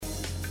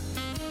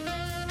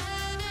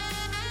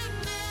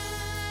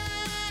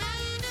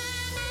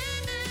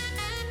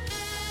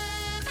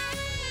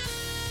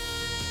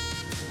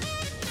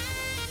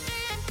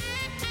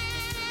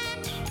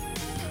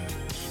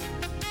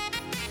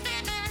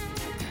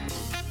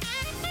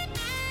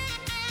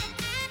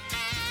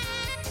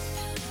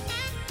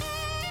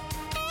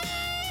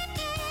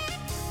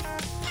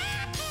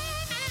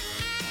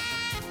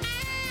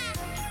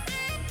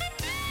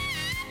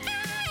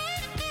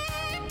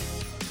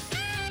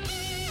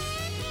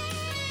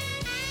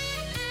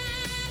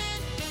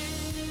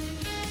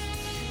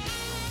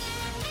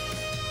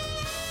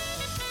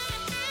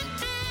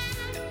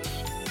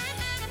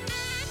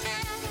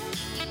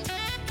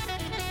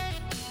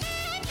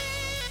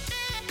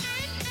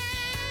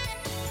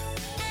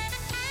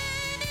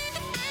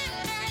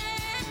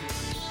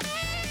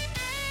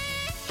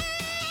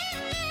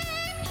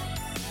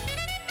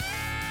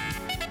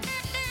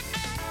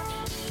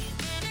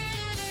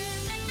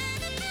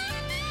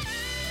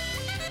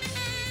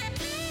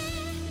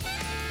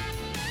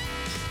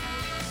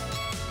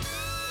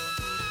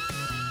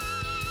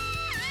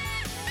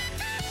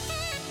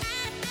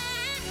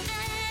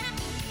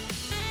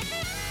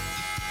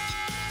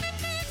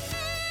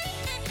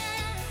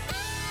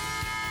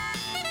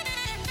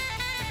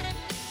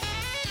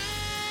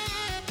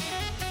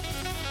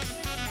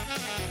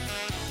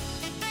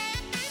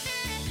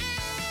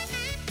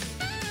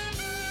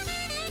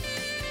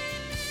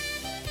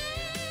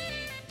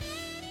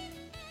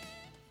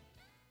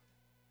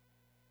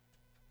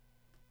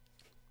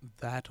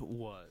That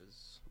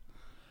was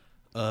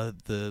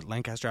the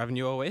Lancaster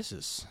Avenue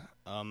Oasis.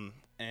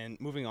 And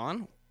moving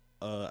on,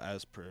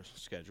 as per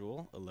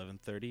schedule,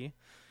 11:30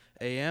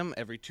 a.m.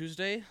 every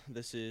Tuesday.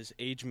 This is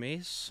Age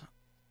Mace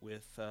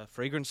with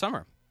Fragrant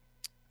Summer.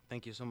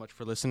 Thank you so much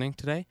for listening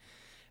today.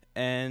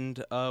 And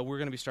we're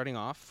going to be starting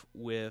off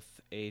with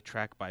a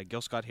track by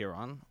Gil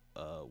Scott-Heron,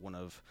 one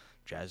of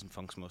jazz and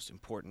funk's most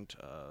important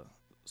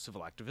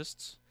civil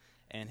activists,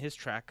 and his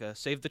track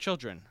 "Save the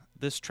Children."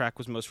 This track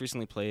was most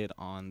recently played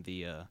on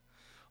the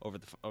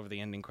over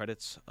the ending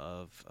credits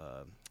of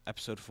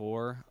episode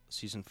 4,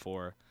 season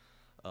 4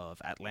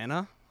 of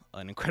Atlanta,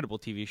 an incredible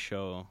TV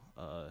show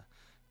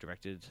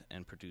directed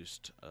and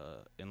produced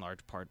in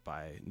large part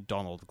by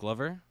Donald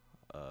Glover,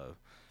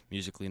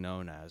 musically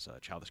known as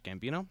Childish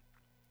Gambino.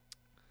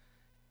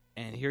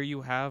 And here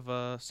you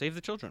have "Save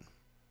the Children."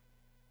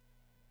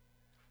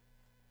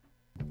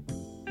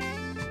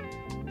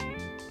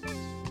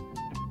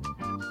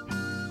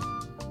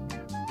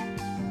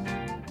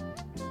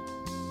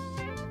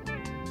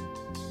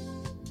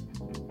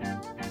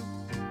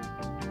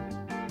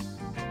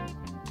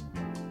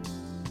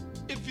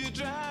 If you're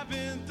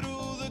driving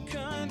through the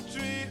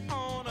country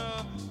on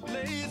a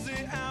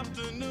lazy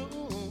afternoon,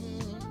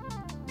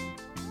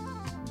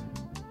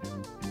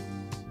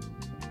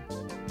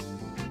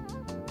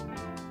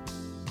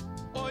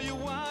 or you're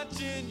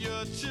watching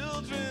your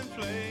children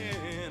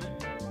playing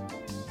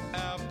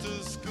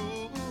after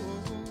school,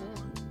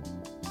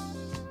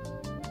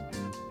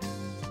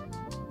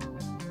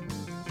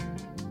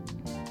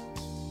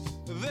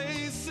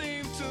 they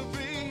seem to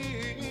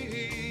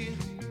be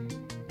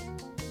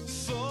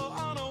so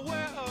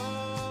unaware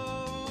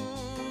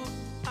of,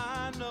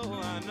 I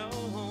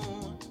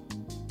know,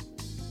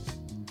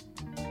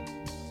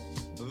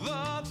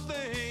 the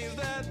things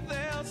that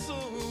they'll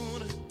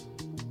soon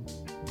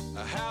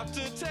have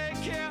to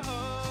take care of.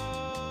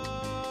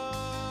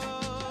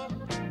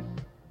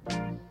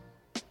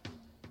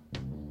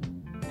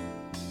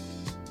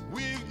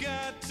 We've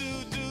got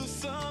to do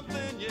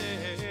something,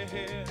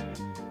 yeah,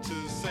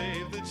 to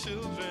save the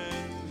children.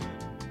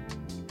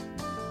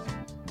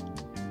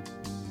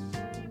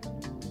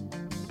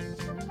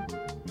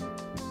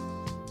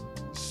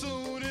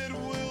 Soon it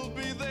will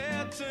be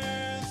their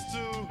turns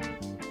to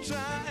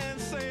try and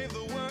save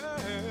the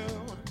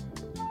world.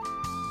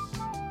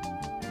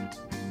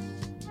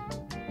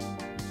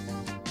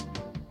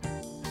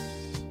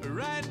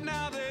 Right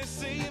now they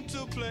seem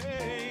to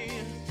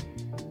play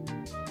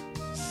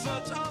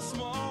such a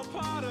small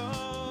part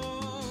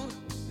of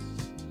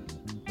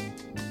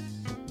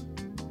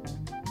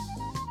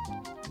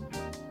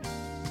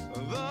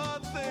the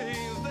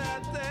things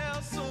that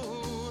they'll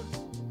soon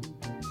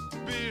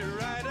be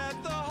right at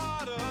the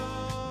heart of.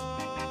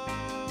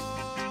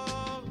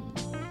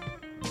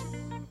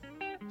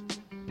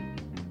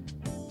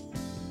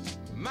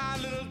 My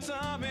little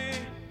Tommy,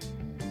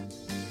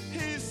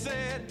 he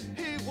said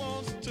he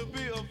wants to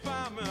be a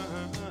fireman.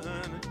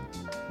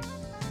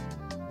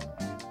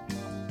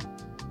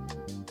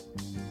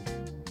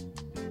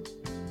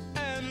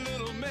 And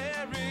little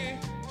Mary,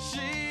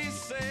 she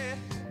said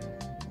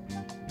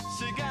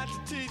she got to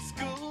teach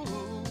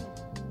school.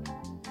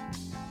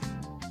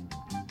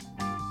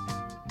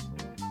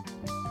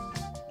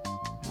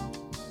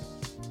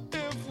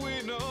 If we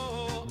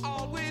know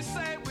all we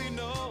say we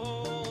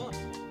know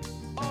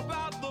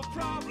about the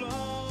problems,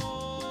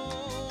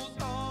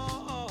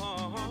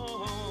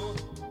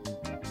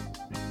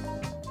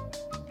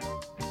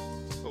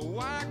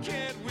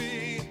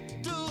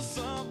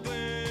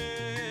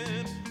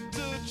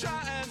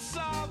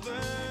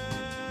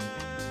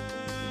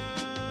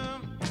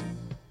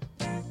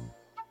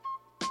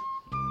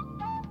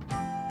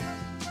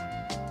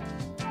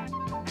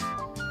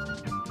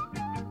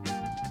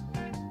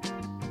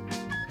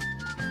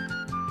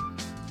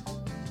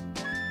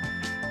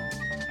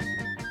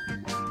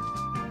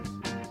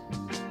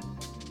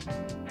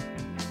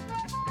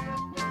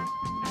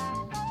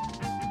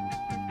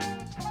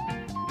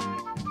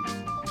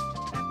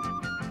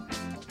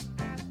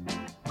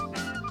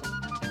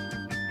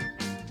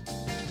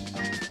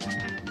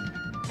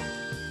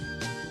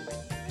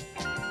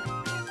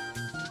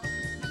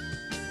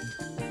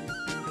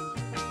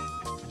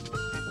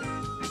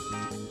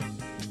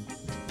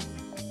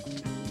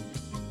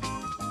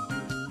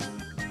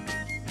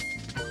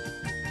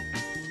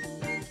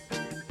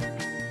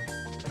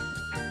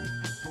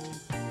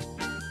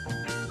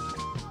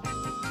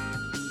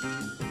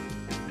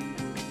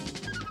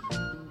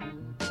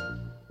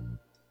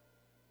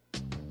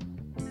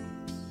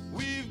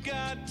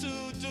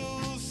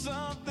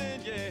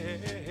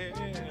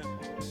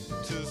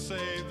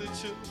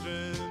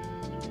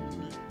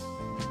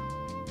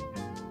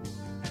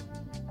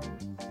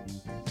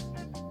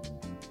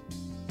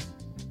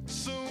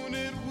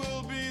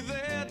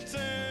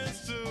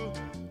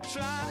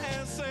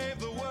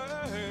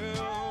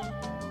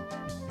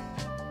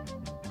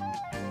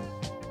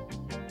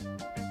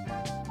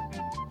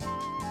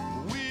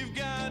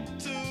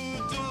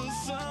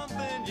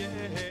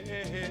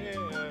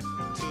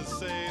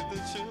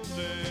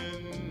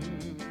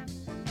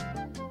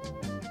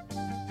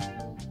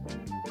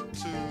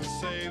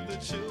 save the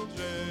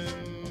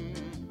children,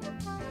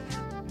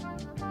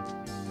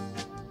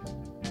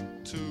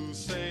 to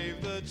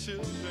save the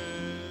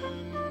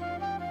children.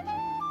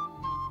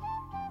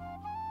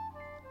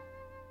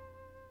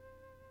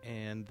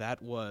 And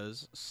that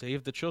was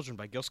Save the Children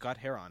by Gil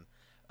Scott-Heron.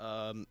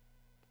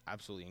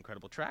 Absolutely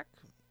incredible track,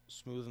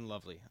 smooth and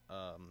lovely.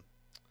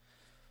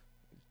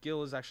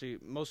 Gil is actually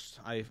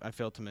I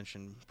failed to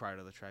mention prior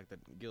to the track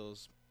that Gil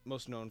is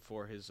most known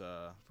for his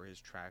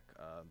track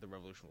 "The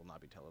Revolution Will Not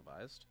Be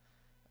Televised,"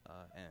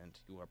 and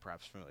you are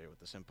perhaps familiar with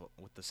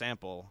the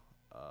sample,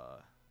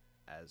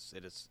 as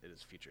it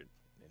is featured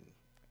in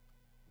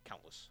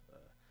countless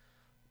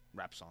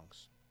rap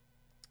songs.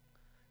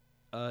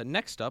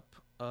 Next up,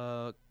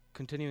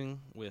 continuing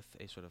with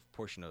a sort of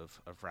portion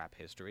of rap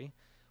history,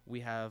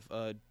 we have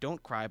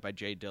 "Don't Cry" by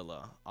Jay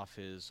Dilla off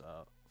his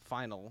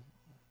final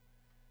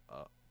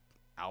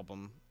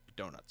album,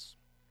 Donuts.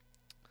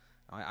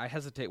 I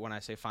hesitate when I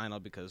say final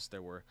because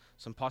there were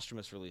some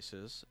posthumous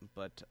releases,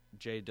 but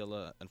Jay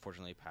Dilla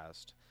unfortunately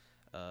passed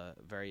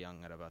very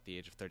young at about the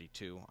age of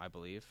 32, I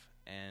believe,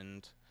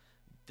 and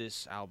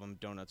this album,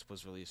 Donuts,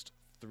 was released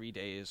 3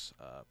 days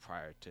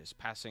prior to his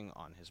passing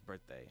on his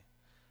birthday.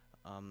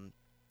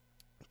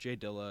 Jay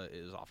Dilla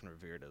is often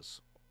revered as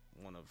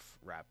one of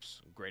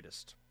rap's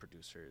greatest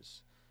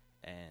producers,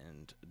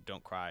 and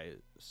Don't Cry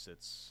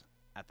sits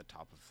at the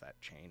top of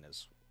that chain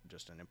as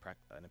just an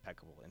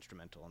impeccable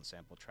instrumental and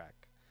sample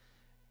track.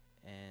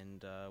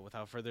 And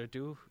without further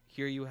ado,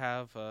 here you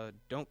have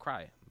Don't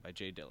Cry by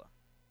Jay Dilla.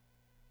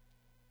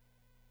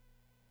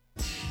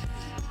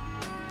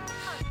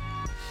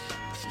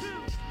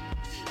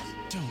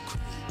 Don't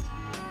cry.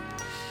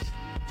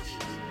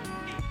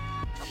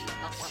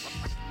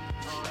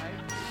 All right,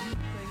 you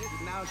sing it,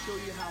 and I'll show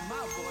you how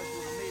my voice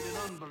would have made an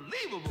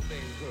unbelievable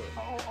thing good.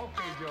 Oh,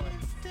 okay, Joy.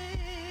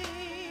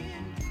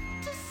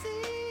 To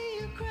see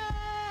you cry.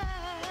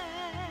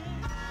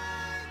 I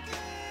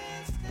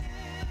can't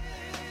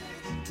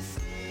stand to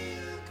see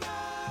you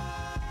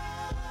cry.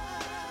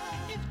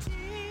 If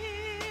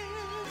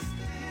tears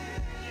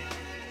stand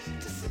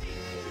to see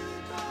you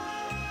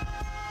cry.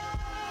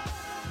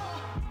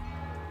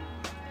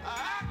 I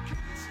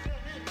can't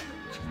stand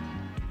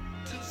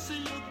to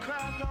see you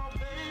cry, no,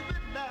 baby,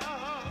 now.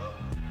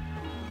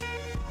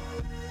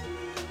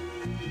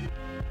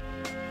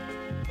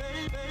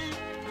 Baby.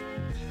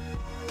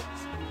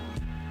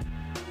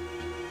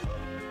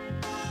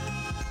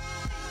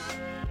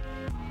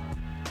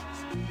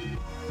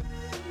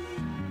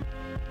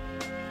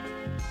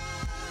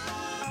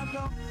 I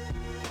don't.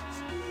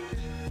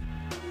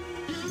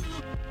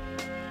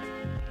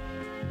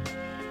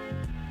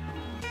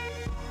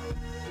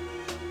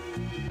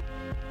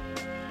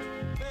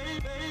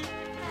 Baby.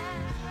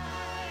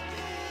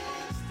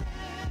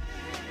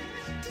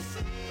 To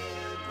see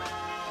you cry.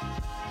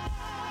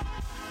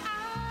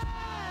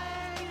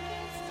 I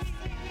can't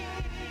stand.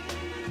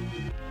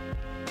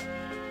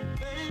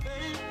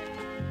 Baby.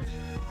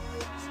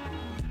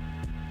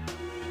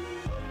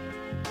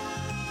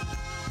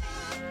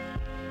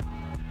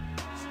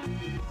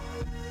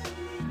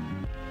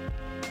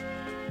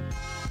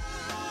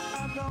 I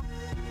don't.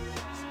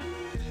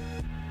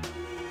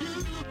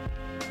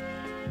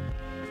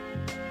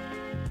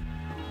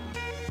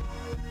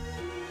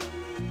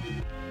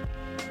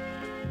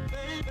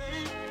 Baby.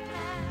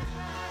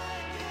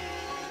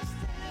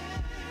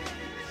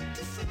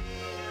 To see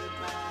you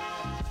cry.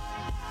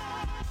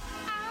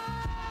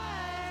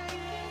 I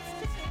can't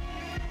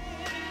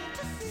stand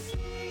to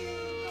see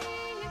you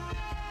cry.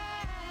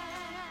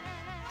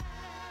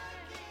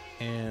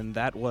 And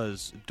that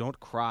was Don't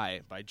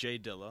Cry by Jay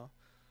Dilla.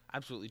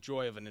 Absolutely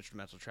joy of an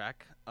instrumental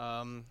track.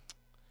 I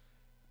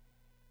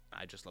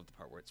just love the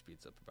part where it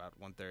speeds up about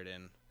 1/3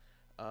 in.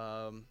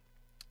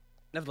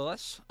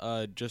 Nevertheless,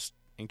 just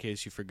in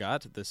case you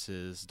forgot, this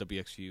is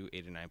WXU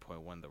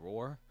 89.1 The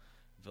Roar,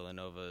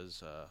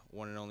 Villanova's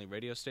one and only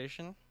radio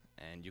station,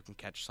 and you can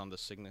catch us on the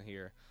signal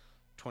here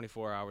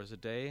 24 hours a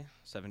day,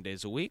 7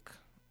 days a week.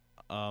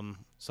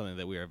 Something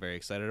that we are very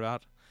excited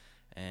about,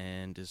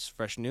 and is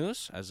fresh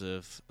news. As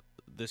of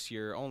this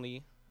year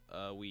only,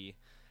 we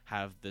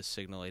have this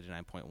signal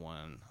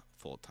 89.1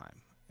 full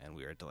time, and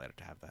we are delighted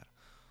to have that.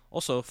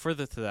 Also,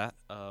 further to that,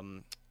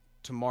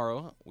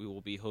 tomorrow we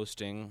will be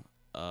hosting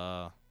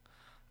our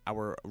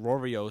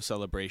Rorio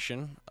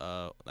celebration.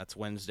 That's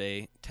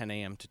Wednesday, 10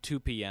 a.m. to 2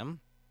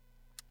 p.m.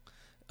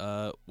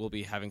 We'll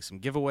be having some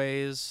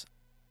giveaways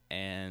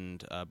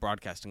and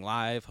broadcasting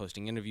live,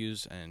 hosting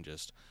interviews, and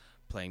just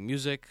playing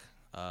music.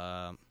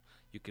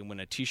 You can win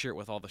a T-shirt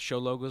with all the show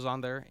logos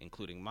on there,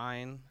 including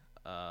mine.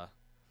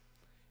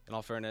 In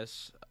all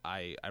fairness,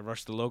 I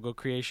rushed the logo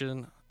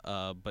creation,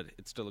 but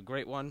it's still a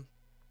great one,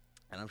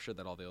 and I'm sure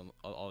that all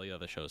the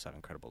other shows have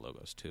incredible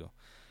logos too.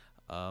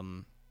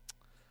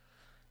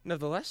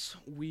 Nevertheless,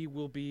 we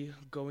will be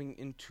going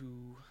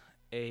into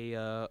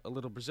a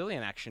little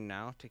Brazilian action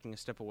now, taking a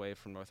step away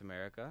from North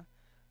America,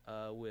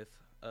 with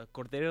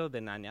Cordeiro de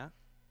Nanya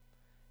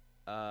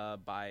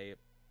by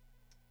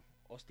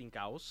Austin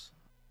Caos.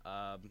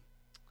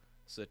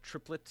 It's a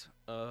triplet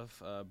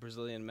of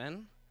Brazilian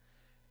men,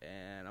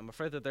 And I'm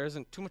afraid that there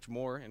isn't too much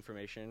more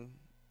information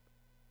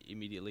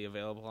immediately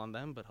available on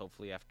them, but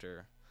hopefully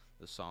after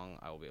the song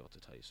I will be able to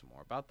tell you some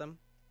more about them.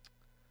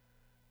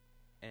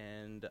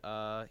 And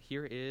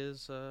here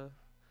is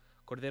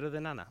Cordero de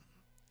Nana.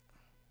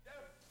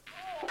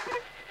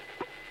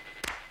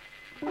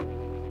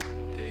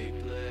 They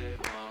play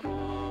my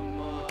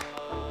mama,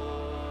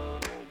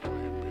 won't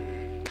bring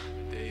me.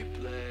 They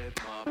play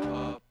my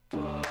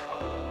papa,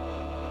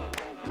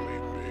 won't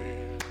bring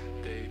me.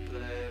 They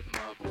play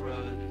my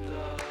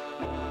brother,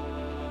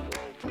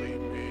 won't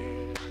bring me.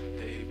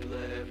 They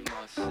play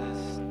my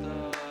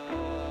sister,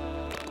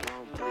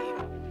 won't bring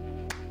me.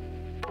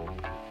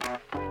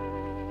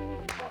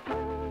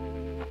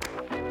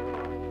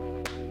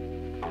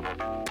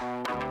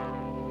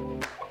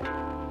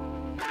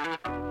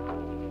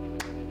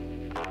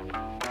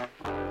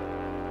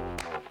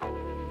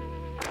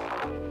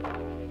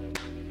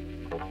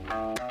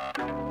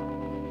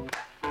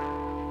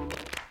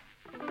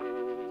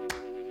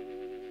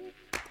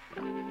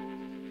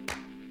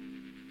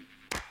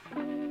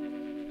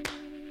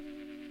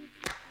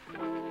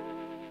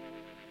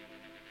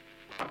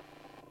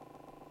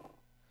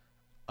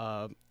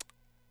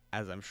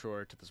 As I'm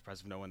sure to the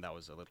surprise of no one, that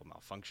was a little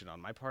malfunction on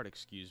my part.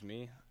 Excuse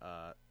me.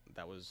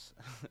 That was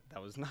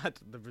that was not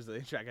the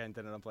Brazilian track I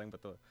intended on playing,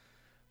 but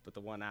the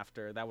one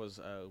after that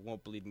was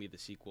 "Won't Bleed Me," the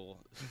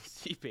sequel,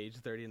 see page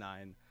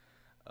 39.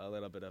 A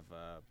little bit of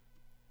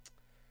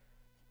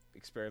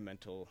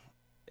experimental,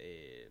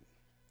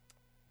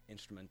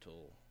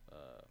 instrumental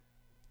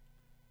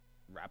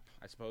rap,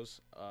 I suppose,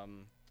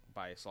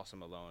 by Salsa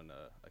Malone,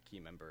 a key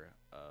member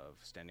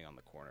of Standing on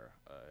the Corner,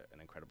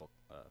 an incredible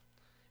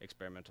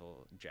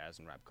experimental jazz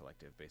and rap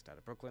collective based out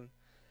of Brooklyn.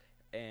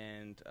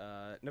 And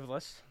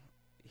nevertheless,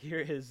 here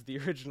is the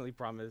originally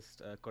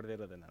promised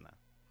Cordero de Nana.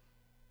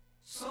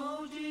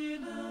 Sou de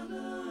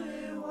Nana,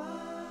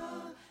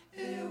 ewa,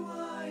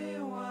 ewa,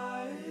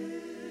 ewa,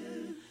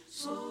 e.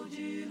 Sou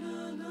de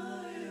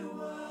Nana,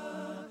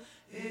 ewa,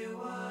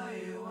 ewa,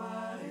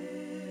 ewa,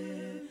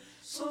 e.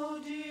 Sou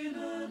de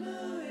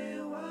Nana,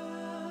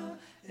 ewa,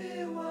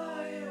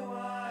 ewa,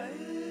 ewa,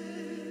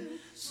 e.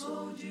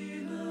 Sou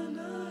de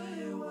Nana,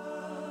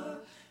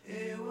 ewa,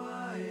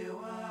 ewa,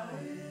 ewa,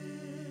 e.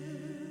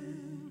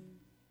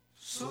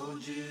 Sou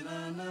de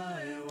Nana,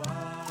 ewa,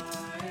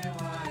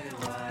 ewa,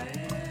 ewa,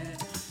 e.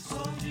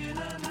 Sou de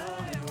Nana,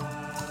 ewa,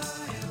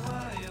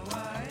 ewa,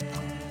 ewa, e.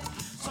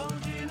 Sou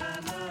de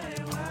Nana,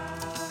 ewa,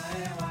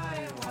 ewa,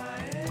 ewa,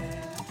 e.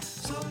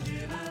 Sou de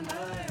Nana,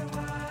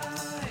 ewa,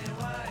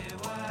 ewa,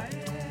 ewa, e.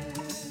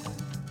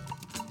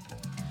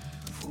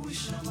 Fui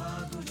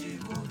chamado de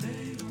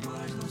cordeiro,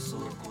 mas não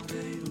sou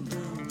cordeiro,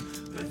 não.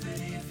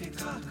 Preferi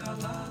ficar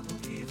calado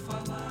que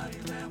falar e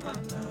levar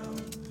não.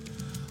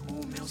 O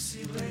meu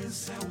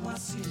silêncio é uma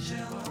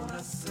singela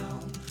oração,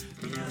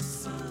 minha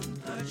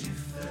santa de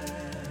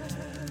fé.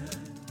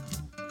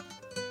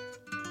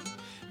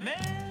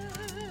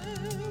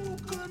 Meu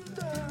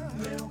cantar,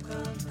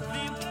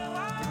 vibram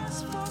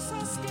as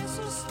forças que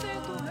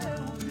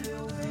sustentam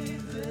meu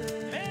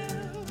viver.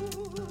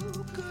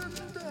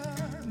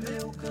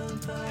 Meu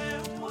cantar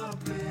é um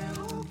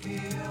apelo que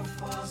eu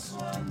faço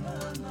a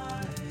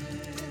Nanaê.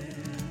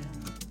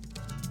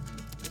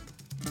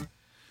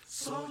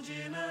 Sou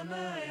de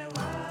Nanaê,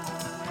 ewa,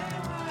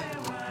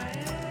 ewa, e.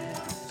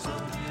 Sou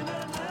de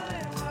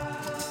Nanaê, ewa,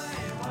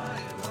 ewa,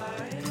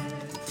 e.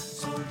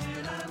 Sou de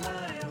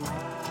Nanaê, ewa,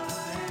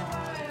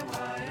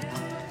 ewa,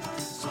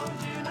 e. Sou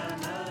de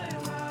Nanaê,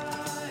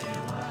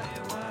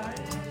 ewa,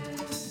 e.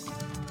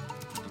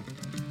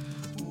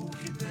 O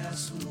que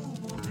peço no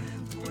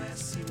momento é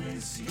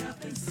silêncio e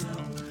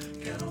atenção.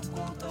 Quero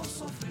contar o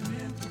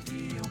sofrimento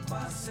que eu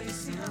passei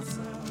sem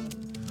razão.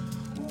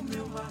 O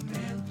meu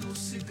lamento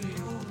se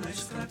criou na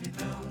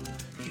escravidão,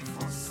 que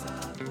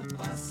forçado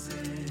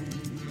passei.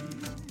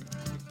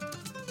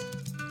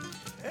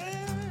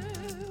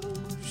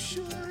 Eu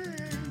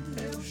chorei,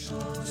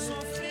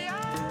 sofri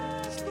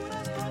as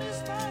duras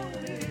dores da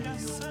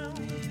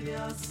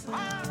humilhação.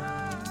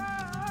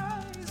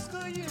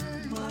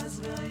 Mas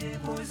ganhei,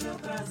 pois eu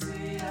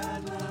trazia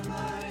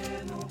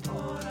Nanaê no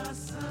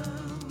coração.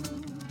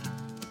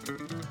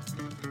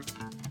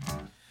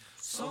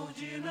 Sou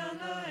de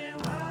Nanaê,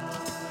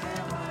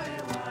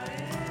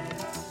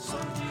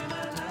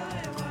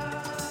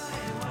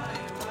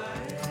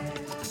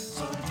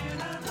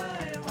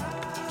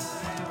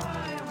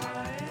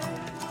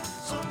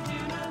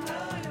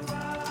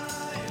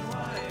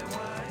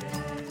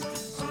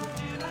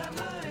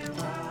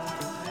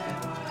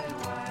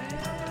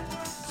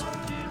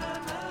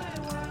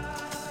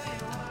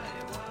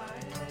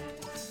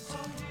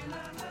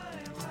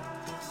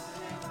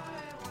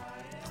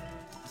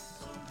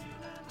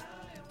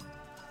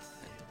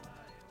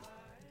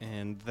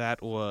 And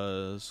that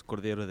was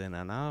Cordero de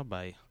Nana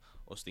by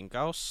Austin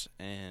Caos.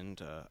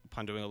 And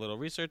upon doing a little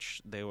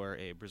research, they were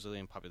a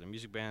Brazilian popular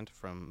music band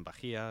from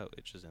Bahia,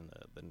 which is in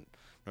the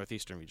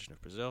northeastern region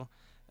of Brazil,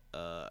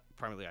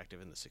 primarily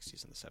active in the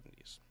 60s and the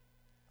 70s.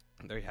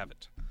 And there you have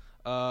it.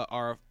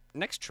 Our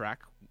next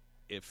track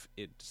if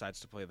it decides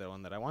to play the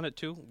one that I want it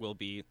to, will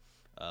be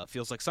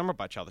Feels Like Summer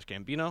by Childish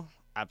Gambino.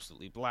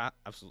 Absolutely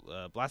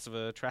blast of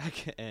a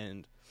track,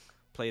 and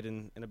played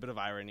in a bit of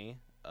irony,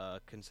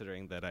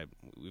 considering that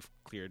we've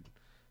cleared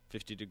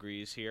 50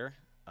 degrees here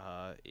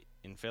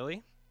in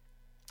Philly.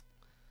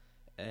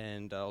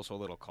 And also a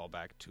little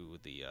callback to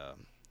the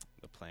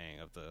playing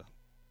of the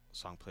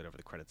song played over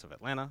the credits of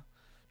Atlanta,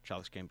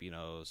 Childish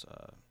Gambino's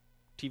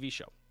TV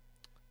show.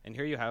 And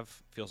here you have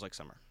Feels Like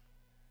Summer.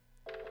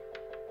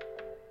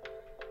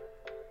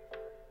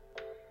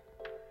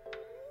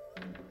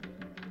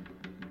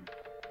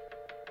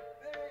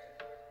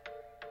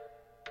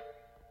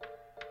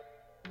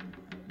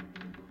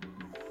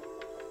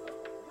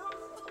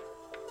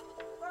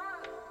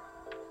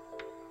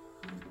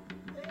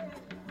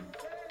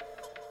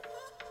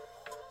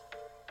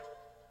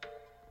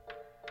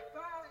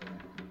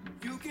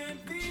 You can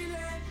feel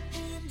it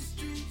in the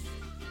streets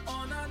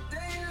on a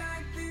day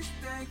like this.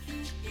 The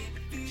heat, it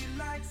feel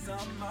like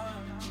summer.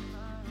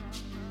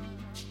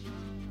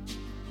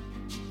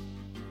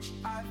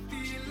 I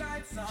feel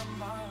like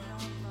summer.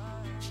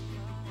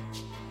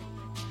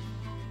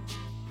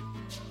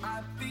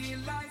 I feel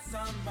like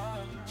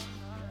summer.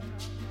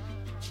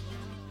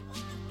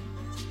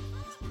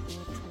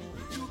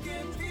 You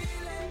can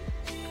feel it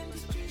in the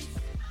streets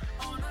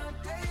on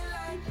a day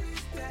like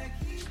this. The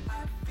heat, I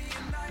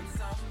feel like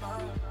summer.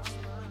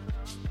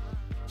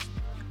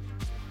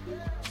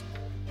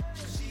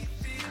 She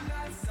feel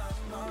like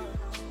summer.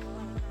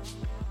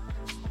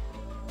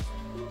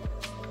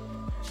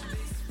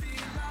 This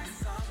feel like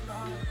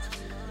summer.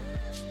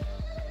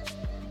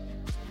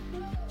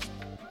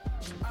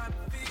 I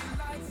feel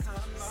like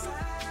summer.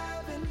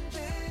 7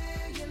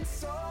 billion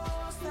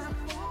souls that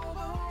move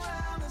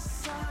around the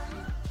sun,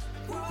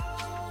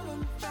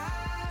 growing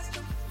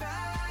faster,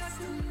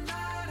 faster,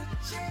 not a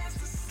chance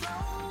to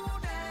slow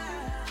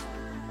down.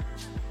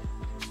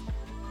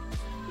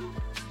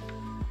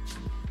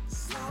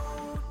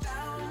 Slow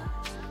down.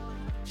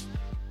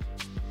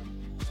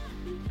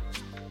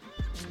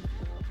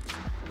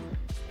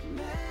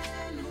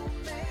 Men who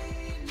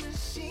made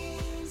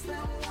machines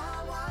that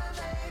want what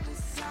they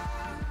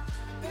desire.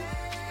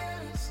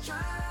 Parents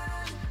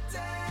trying to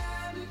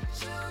tell the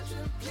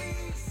children,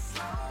 please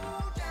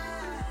slow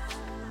down.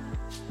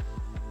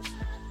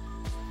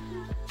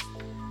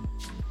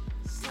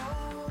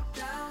 Slow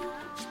down.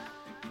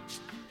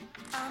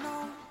 I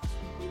know.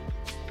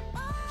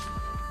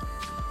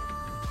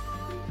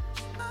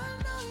 I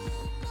know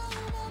you know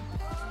my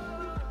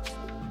pain.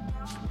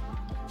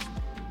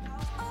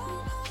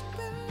 I'm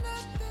hoping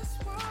that this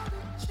world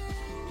will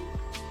change,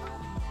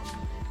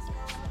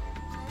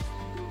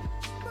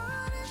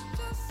 but it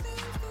just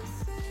seems the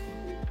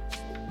same.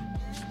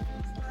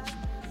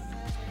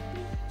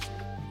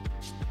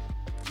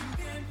 You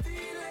can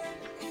feel it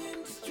in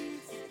the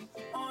streets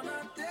on a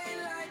day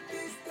like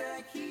this. The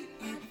heat,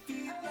 it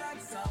feels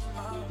like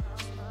summer.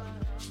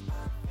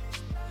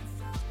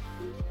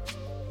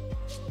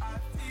 I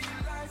feel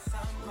like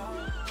summer.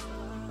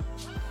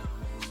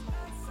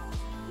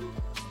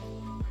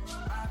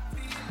 I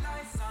feel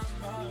like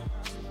summer.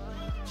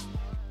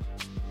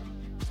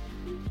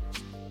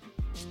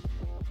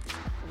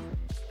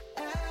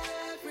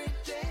 Every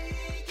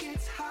day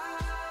gets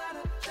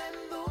hotter than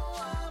the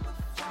one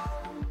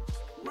before.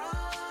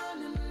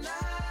 Running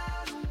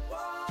out of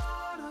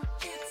water,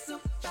 it's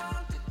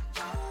about to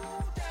go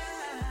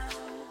down.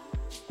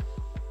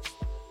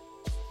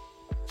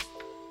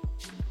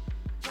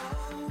 Go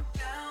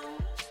down.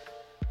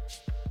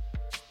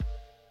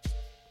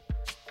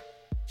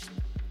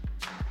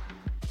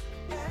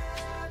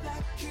 Air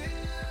that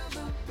kill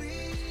the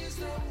bees,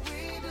 the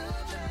weeder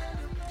than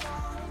a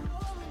bomb.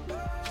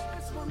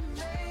 Birds were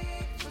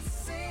made for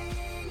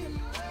singing,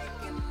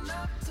 waking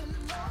up to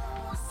no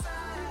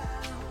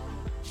sound.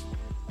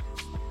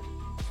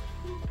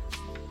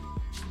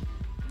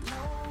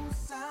 No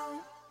sound.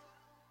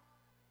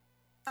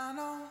 I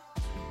know.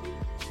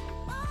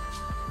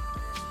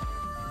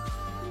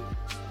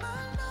 I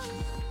know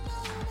you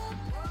know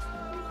my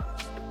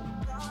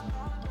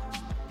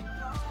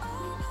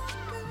I'm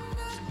hoping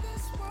that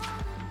this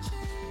world will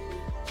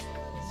change,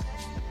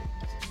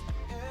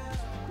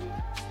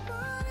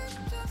 but it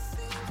just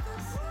seems the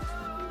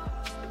same.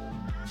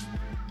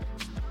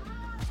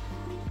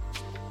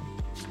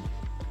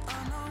 I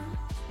know.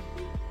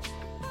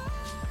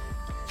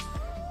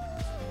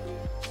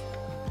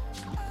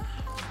 I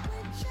hope we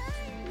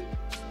change.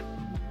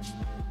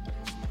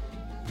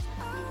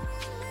 I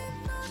really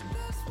thought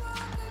this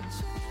world would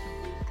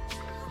change,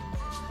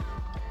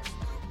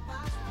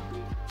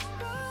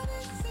 but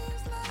it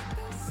seems like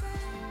the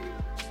same.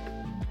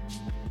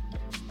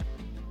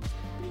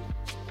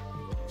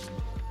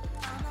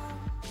 I know.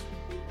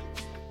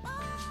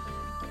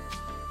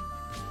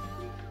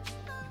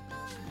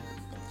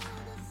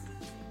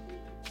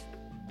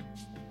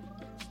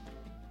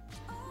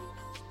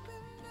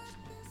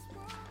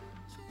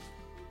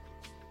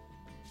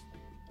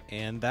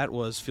 And that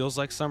was Feels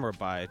Like Summer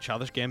by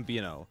Childish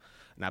Gambino.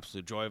 An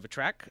absolute joy of a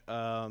track.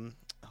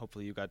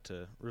 Hopefully you got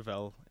to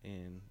revel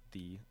in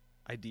the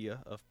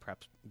idea of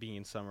perhaps being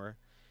in summer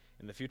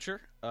in the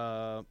future.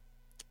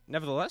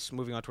 Nevertheless,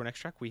 moving on to our next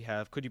track, we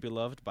have Could You Be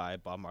Loved by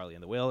Bob Marley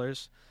and the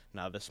Wailers.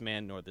 Now, this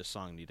man nor this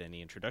song need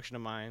any introduction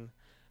of mine,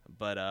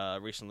 but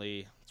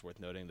recently it's worth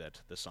noting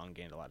that the song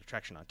gained a lot of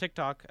traction on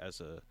TikTok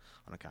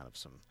on account of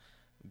some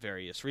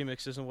various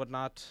remixes and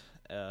whatnot,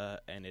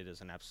 and it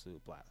is an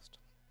absolute blast.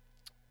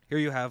 Here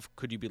you have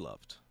Could You Be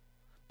Loved,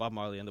 Bob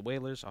Marley and the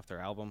Wailers off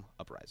their album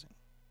Uprising.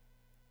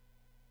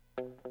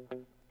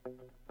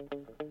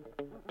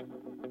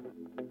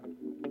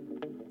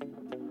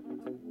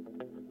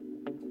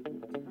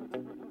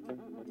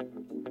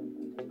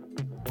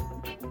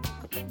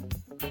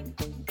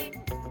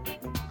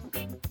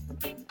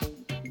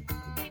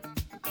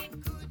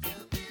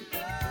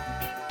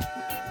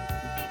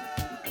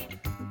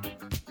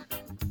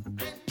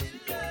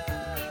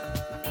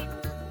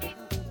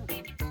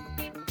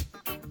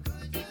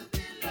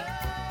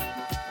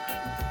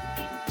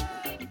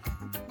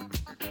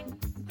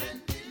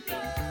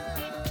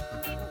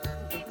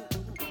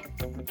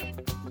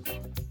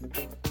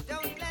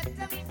 Don't let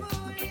them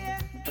fool you.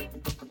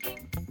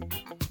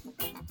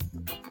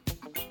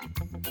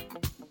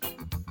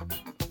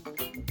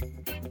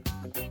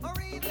 Or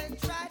even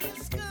try to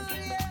school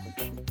you.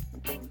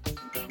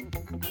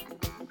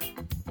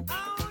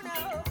 Oh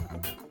no.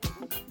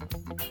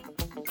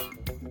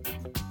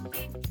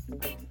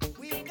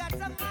 We've got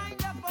a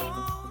mind of our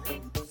own,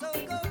 so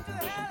go to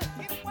hell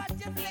if what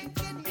you're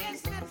thinking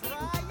is not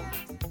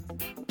right.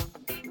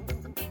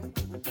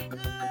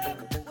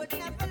 Love would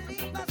never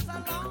leave us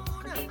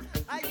alone.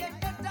 I in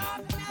the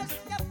darkness,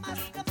 you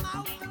must come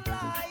out the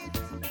light.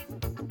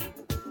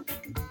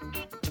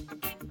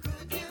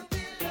 Could you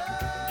be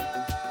loved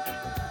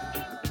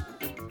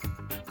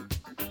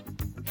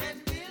and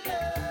be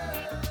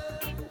loved?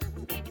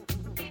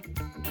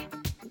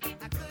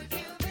 Could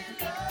you be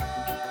loved,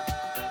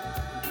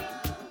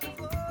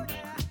 oh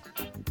yeah,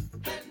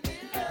 and be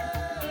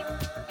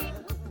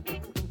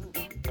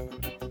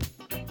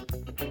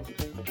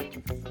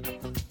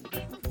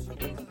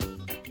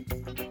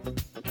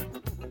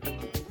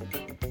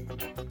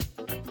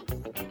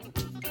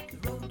The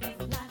road of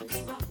life is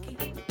rocky,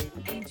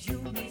 and you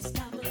may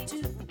stumble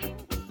too.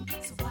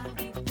 So why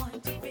you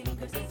point your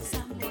fingers at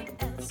someone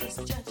else is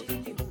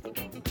judging you?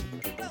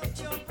 Don't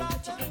your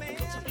problem, man.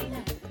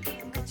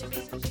 Could you be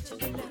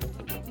loved?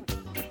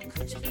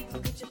 Could you be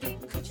loved?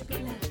 Could you be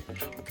loved?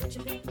 Could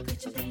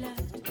you be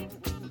loved?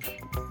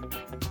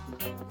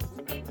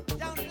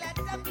 Don't let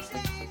them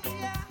change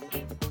ya.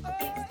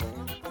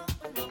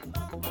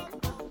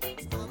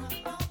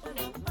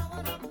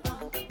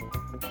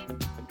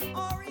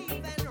 Or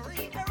even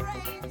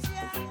rearrange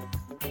ya.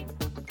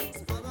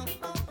 Oh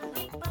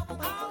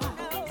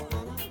no.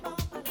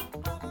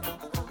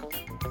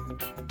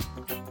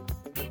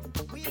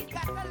 We've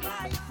got a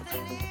life to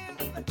live.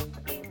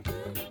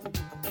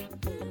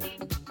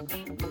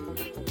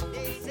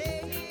 They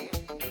say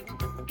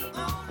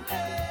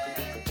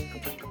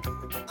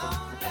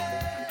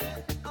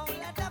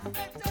only the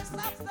fittest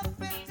of the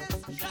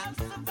fittest shall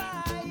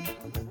survive.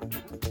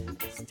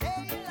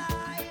 Stay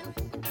alive.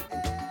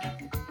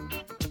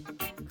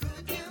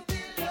 Could you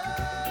be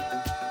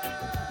loved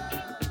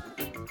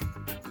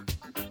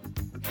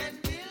and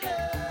be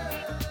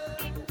loved?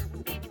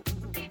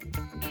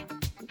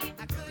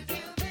 Could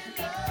you be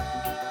loved,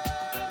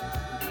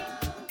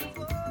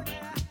 oh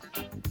yeah,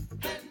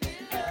 and be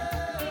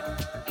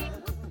loved?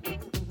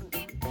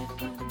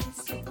 Everyone is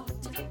so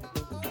altered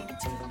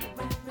to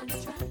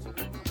reverence right.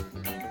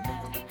 No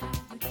matter how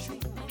you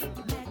treat me,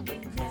 man,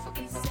 you'll never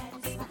be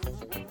satisfied.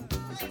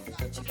 Could you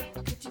be loved?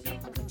 Could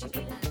you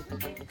be loved?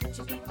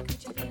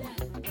 Could you be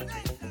loved?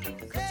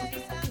 Say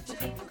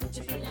something. Could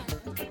you be loved?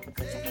 Could you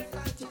be loved? Say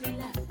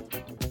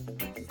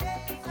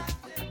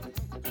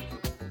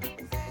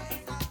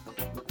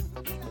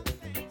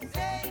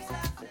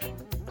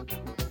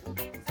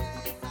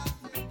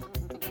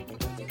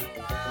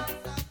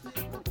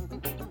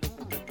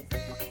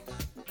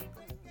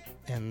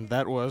And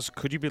that was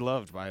Could You Be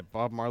Loved by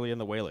Bob Marley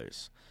and the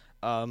Wailers.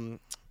 Keeping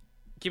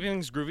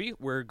things groovy,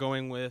 we're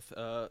going with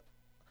a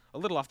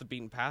little off the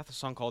beaten path, a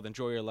song called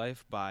Enjoy Your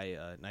Life by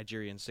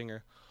Nigerian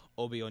singer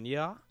Obi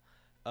Onia.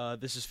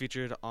 This is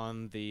featured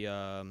on the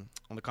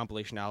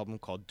compilation album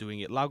called Doing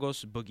It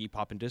Lagos, Boogie,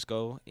 Pop and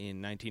Disco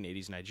in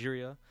 1980s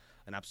Nigeria.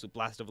 An absolute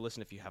blast of a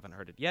listen if you haven't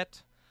heard it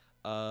yet.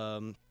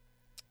 And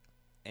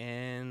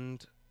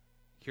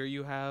here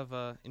you have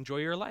Enjoy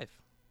Your Life.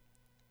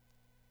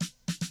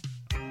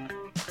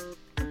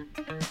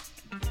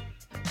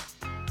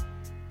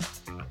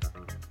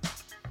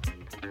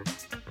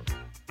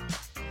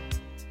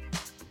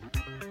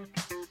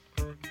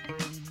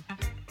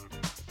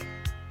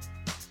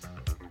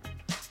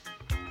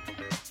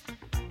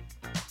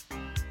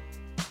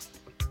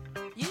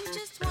 you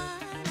just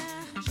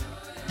wanna enjoy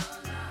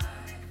your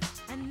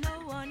life, and no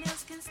one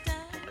else can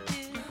stop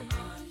you.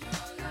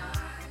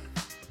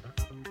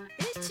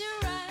 It's your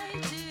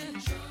right to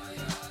enjoy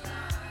your life.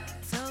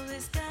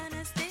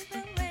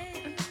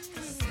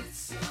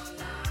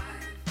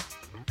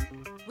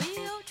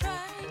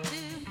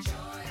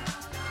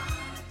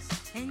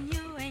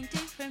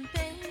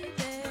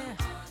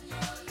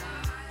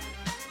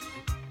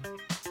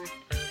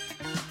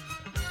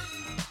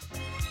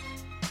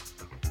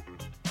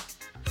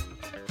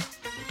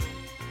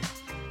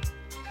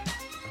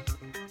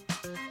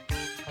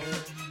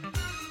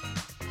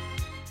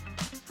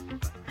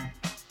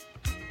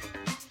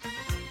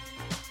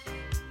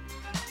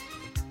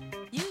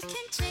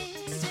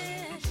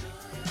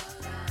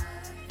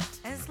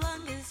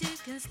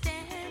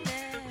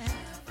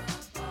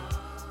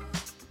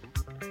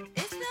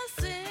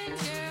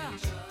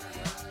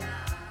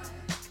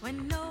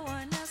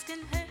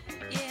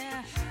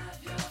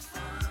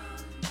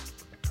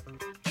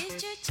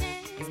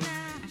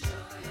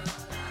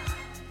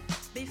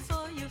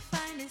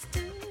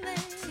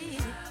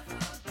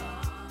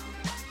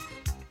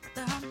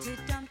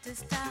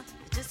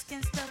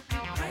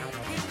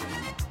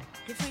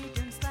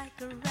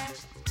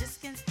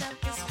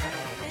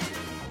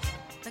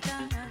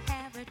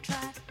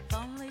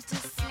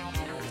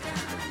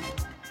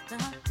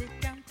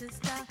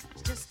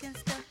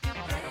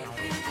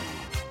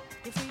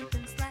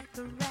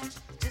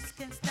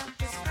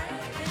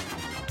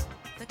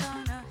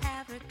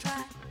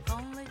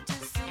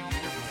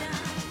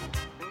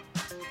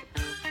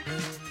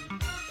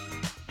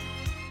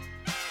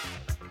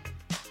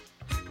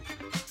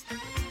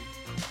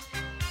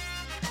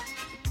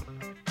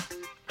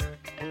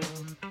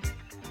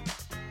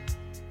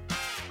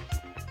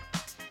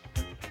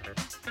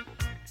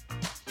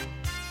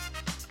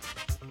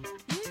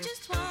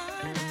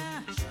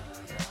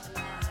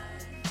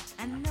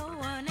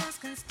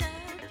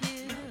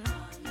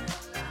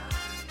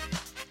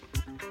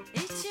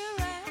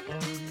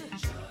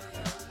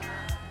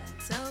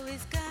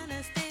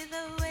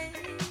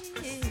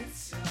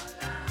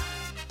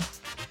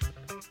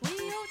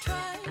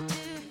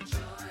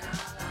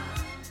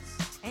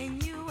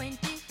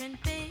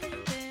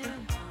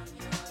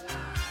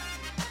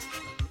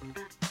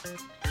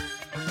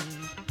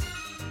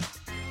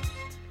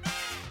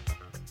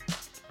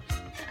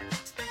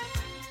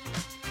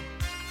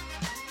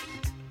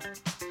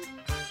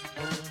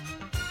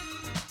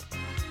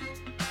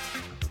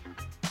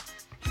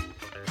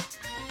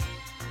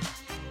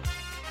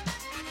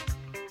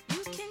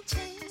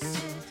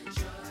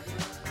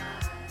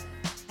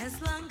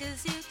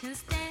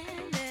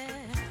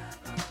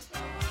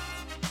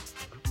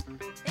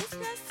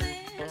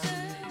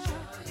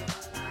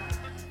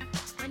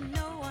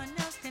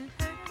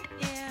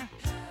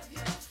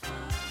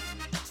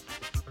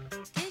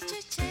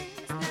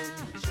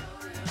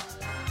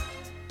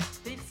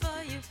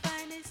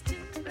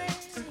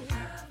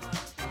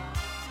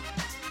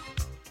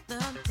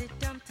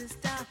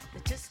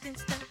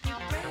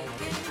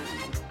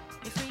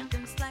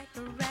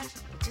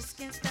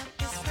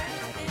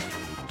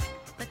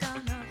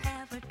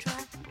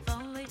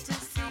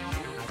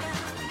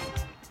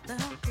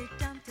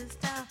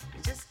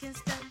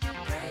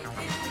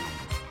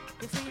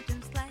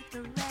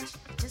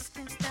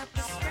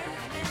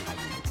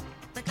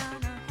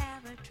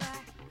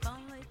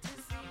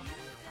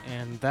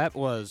 That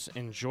was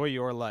Enjoy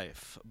Your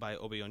Life by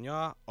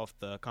Obeonya off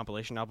the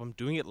compilation album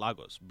Doing It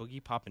Lagos,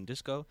 Boogie, Pop, and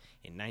Disco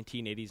in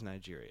 1980s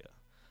Nigeria.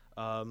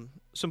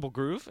 Simple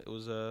groove. It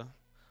was a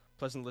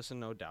pleasant listen,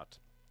 no doubt.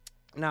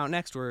 Now,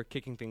 next we're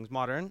kicking things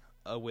modern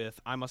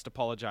with I Must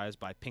Apologize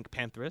by Pink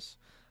Pantheress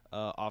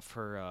off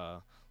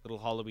her little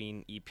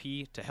Halloween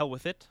EP, To Hell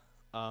With It.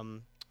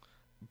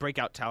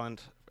 Breakout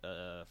talent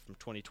from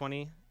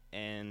 2020,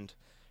 and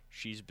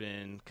she's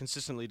been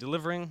consistently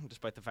delivering,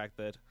 despite the fact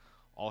that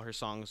all her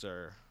songs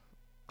are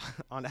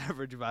on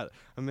average about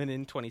a minute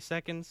and 20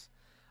 seconds.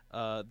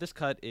 This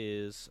cut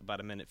is about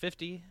a minute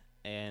 50,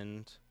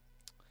 and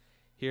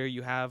here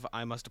you have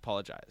I Must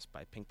Apologize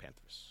by Pink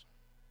Pantheress.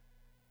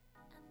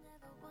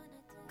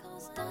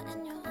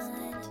 In your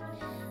mind,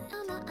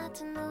 I'm not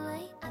acting the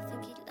way I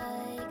think you'd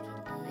like.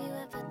 We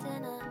went for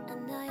dinner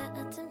and now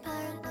you're acting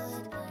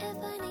paranoid. If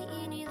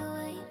only you knew the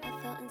way I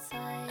felt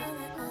inside.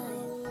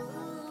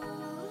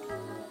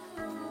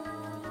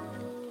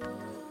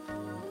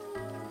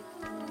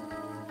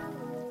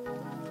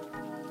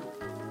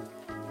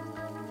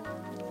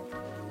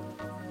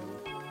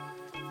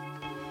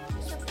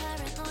 Your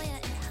paranoia,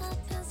 it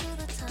happens all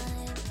the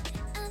time.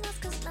 And that's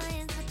 'cause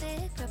lying's a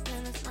big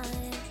problem of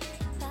mine.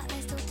 But I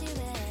still do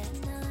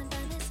it, now I'm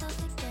by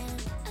myself again.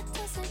 I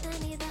tell so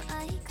many that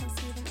I can't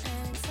see them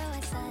end. So I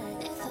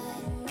said, if I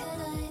could, I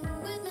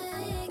would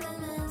make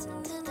amends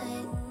today.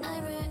 I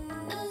wrote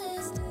a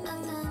list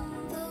of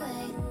them, the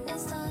way it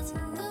starts,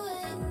 the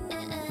way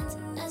it ends.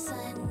 I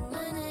signed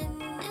my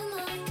name in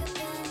marker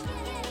pen.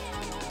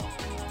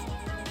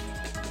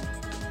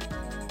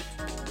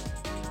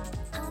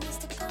 I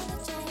must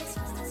apologize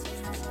before it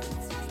ended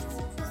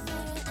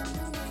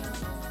now.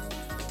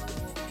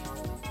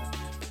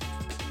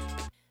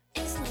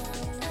 It's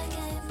not a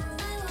game I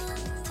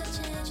want to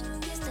change.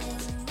 These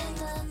days it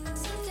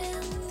doesn't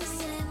feel the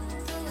same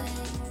the way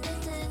it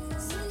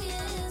did some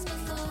years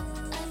before.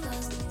 I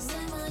lost so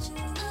much,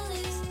 I'll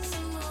lose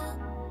some more.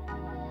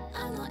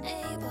 I'm not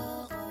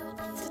able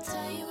to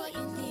tell you what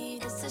you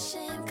need. It's a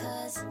shame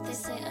 'cause they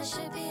say I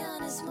should be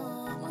honest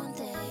more. One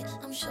day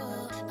I'm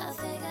sure I'll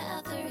figure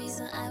out the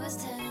reason I was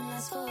telling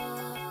lies for. I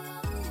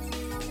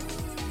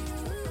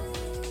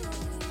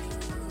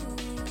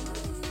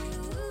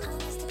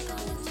must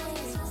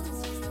apologize.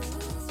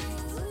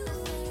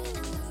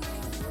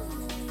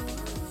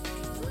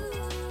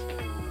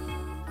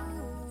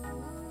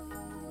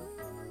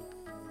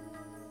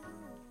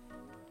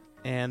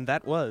 And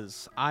that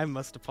was I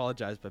Must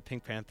Apologize by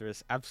Pink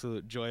Pantheress.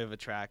 Absolute joy of a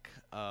track.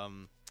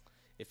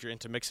 If you're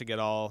into mixing at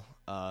all,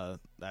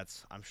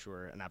 that's, I'm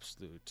sure, an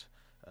absolute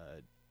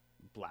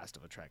blast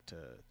of a track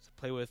to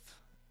play with.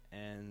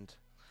 And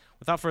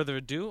without further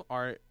ado,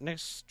 our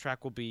next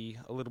track will be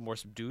a little more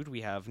subdued.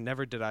 We have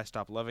Never Did I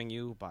Stop Loving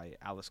You by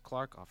Alice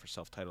Clark off her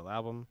self-titled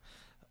album,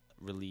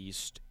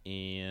 released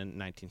in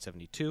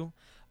 1972.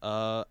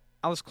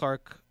 Alice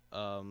Clark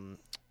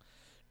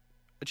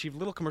achieved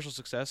little commercial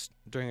success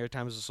during her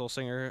time as a soul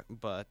singer,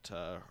 but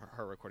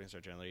her recordings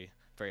are generally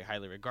very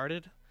highly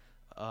regarded.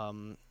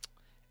 And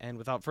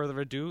without further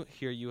ado,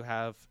 here you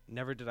have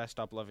Never Did I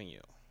Stop Loving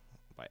You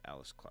by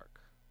Alice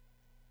Clark.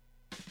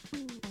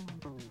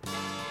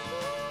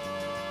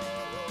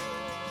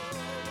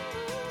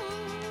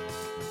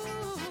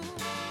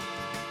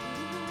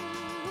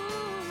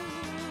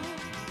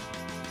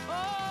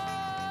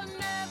 Oh,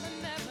 never,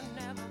 never,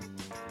 never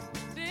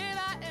did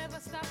I ever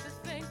stop to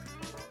think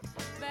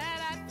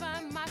that I'd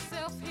find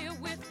myself here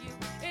with you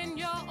in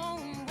your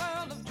own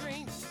world of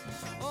dreams.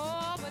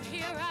 Oh, but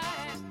here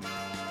I am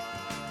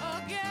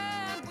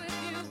again with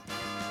you.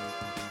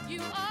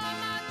 You are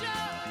my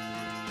joy,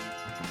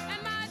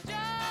 and my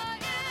joy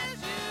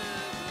is you.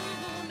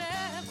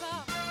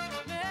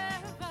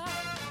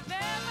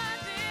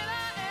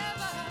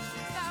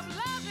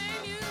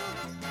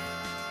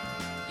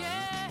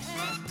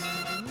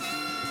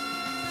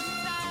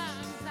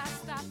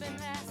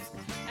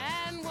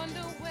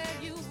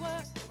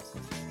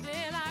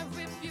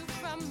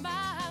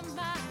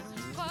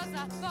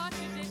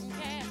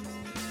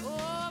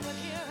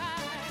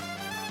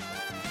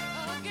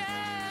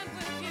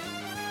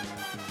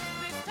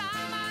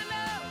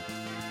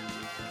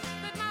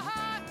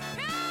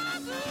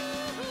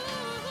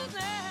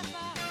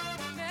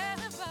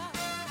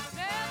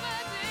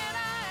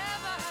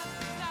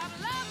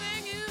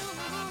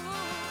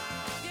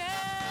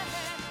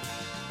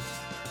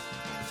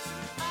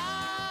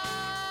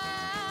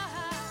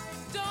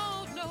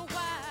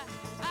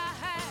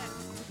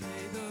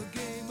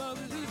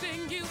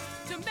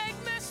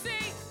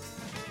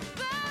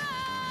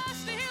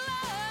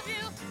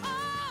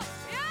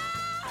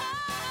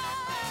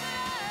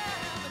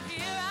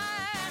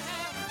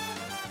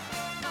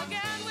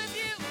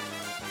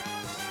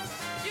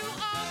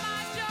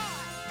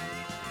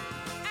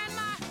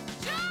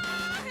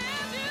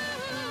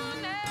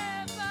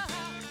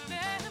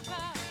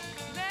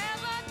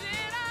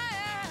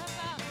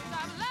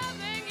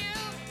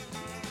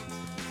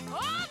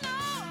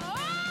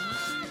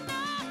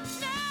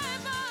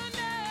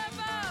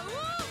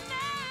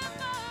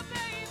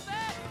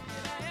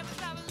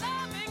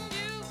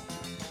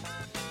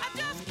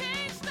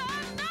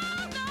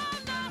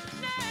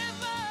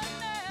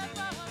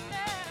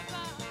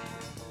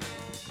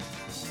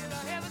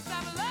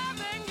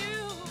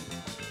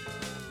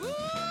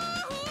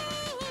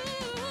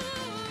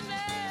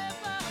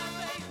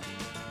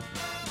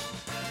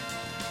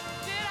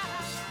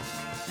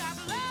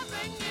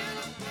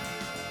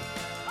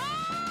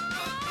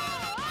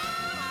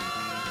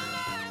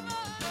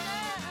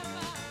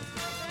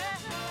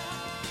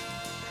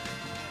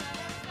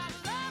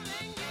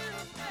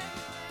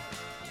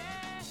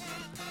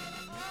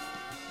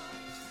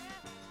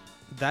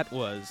 That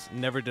was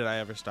Never Did I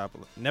Ever Stop...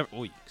 Never...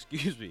 Oh,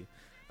 excuse me.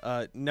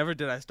 Never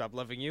Did I Stop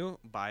Loving You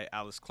by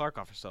Alice Clark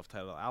off her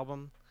self-titled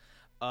album.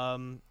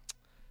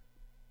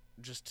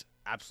 Just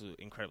absolute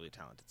incredibly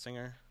talented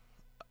singer.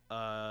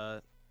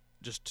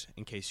 Just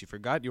in case you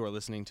forgot, you are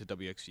listening to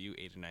WXU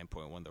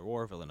 89.1 The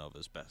Roar,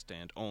 Villanova's best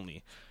and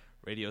only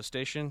radio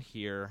station,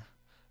 here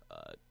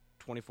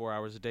 24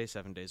 hours a day,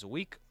 7 days a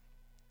week.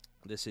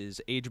 This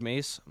is Age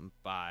Mace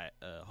by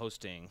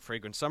hosting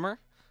Fragrant Summer,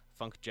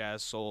 funk,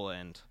 jazz, soul,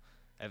 and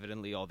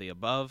evidently all the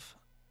above.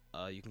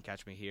 You can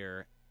catch me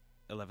here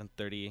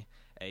 11:30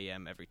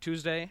 a.m. every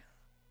Tuesday.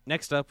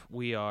 Next up,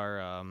 we're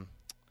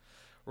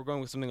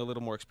going with something a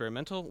little more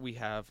experimental. We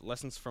have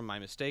Lessons from My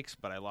Mistakes,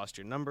 but I Lost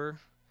Your Number,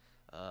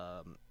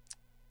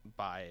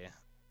 by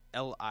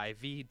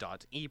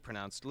Liv.E,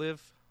 pronounced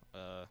Liv.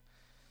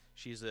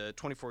 She's a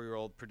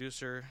 24-year-old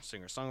producer,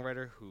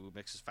 singer-songwriter who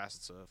mixes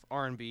facets of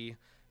R&B,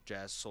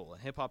 jazz, soul,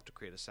 and hip-hop to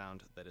create a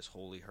sound that is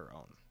wholly her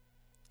own.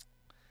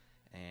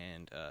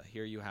 And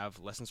here you have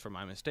Lessons from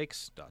My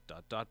Mistakes, ... but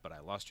I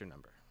Lost Your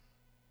Number.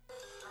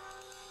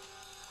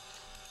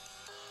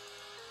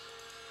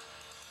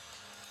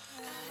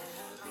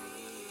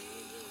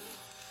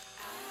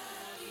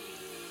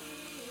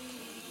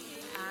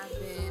 I've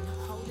been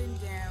holding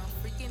down,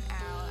 freaking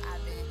out.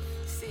 I've been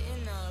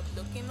sitting up,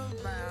 looking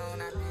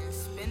around. I've been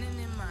spinning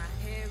in my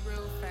head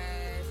real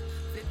fast.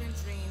 Flipping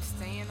dreams,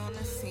 staying on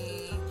the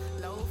scene.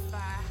 Low-fi,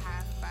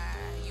 hi-fi.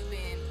 You've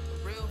been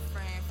a real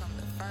friend from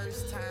the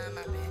first time.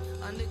 I've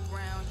been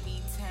underground,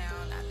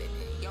 D-town. I've been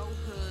in your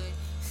hood.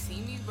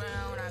 See me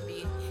round. I've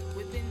been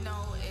whipping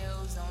no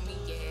L's on me,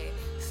 yeah.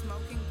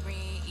 Smoking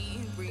green,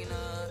 eating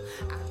greener.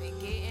 I've been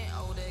getting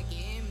older,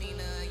 getting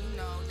meaner. You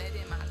know,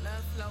 letting my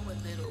love flow a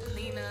little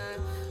cleaner.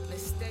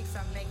 Mistakes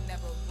I make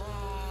never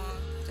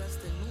wrong. Just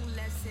a new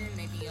lesson,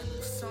 maybe a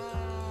new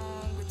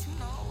song. But you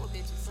know, a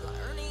bitch is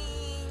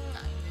learning.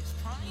 I'm just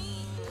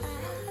trying.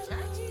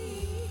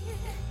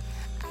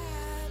 I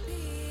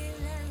be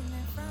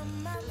learning from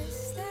my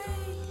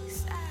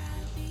mistakes. I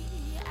be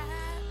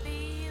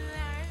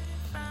learning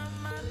from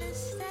my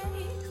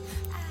mistakes.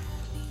 I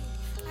be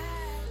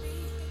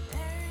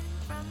learning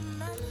from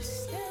my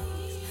mistakes.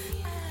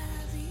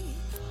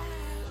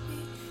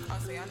 Oh,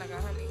 so y'all not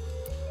gonna hurt me?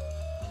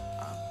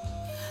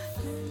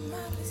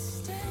 My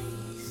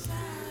mistakes, I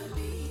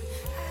be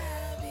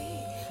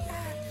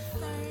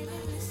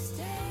learning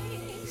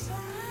mistakes. I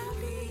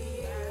be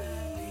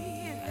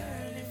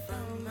learning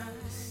from my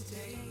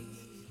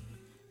mistakes,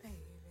 baby.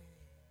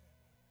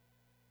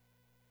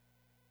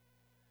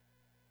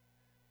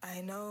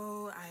 I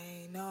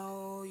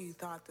know, you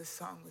thought the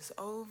song was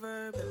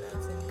over, but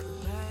that's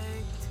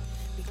incorrect,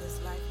 because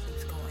life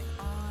keeps going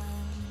on,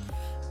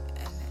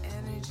 and the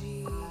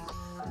energy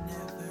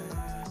never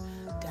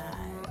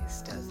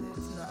dies, does it?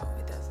 No,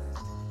 it doesn't.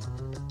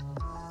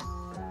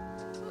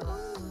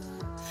 Ooh,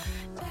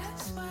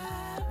 that's why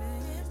I've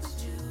been with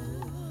you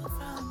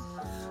from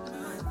a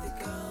month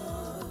ago,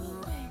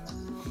 when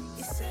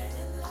you said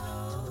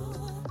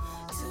hello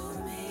to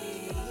me.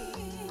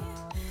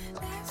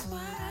 That's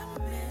why I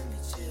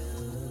remembered you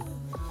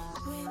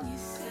when you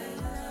said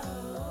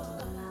hello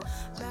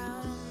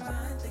about a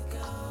month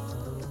ago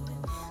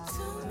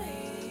to me.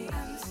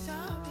 I'm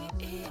sorry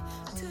it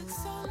took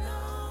so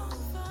long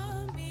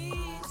for me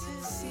to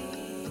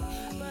see,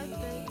 but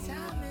the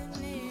timing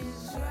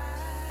is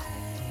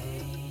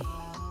right.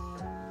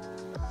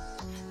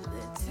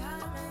 The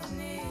timing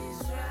is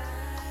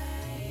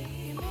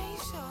right. Make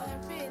sure I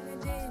really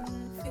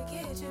didn't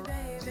forget you,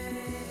 baby.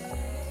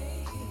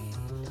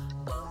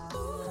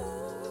 Ooh.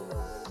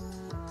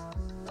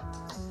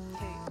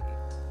 Hey.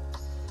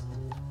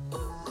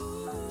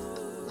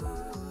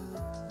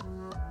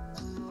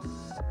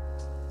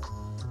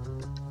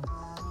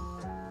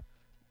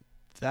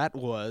 That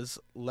was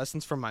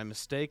Lessons from My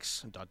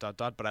Mistakes, ...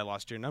 but I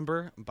Lost Your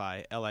Number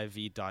by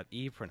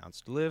Liv.E,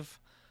 pronounced Liv.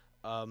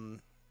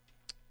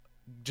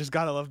 Just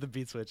gotta love the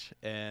beat switch,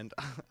 and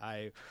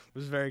I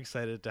was very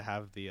excited to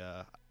have the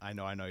I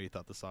know you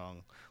thought the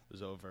song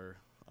was over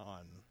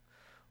on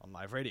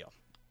live radio.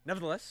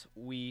 Nevertheless,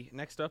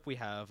 next up we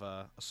have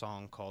a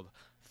song called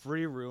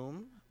Free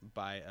Room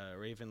by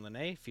Raven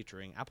Lene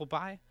featuring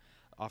Appleby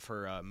off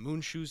her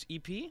Moonshoes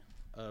EP.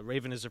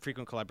 Raven is a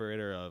frequent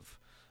collaborator of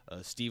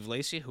Steve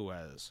Lacy, who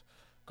has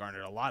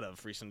garnered a lot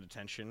of recent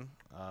attention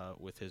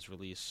with his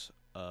release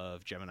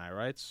of Gemini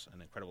Rights,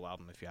 an incredible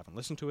album if you haven't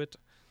listened to it.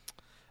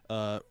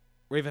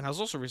 Raven has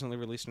also recently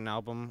released an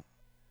album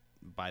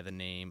by the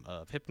name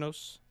of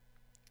Hypnos,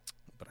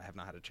 but I have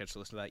not had a chance to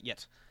listen to that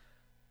yet.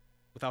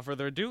 Without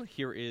further ado,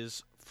 here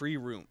is Free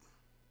Room.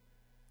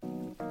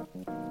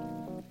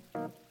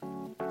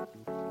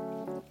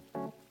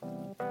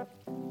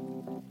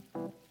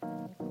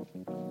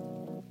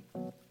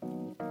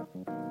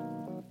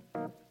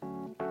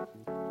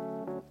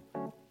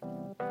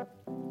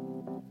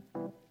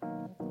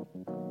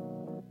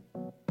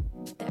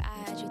 The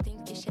eyes, you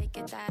think you shake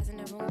your thighs in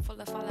a room full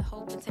of fallen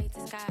hope and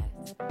tainted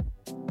skies.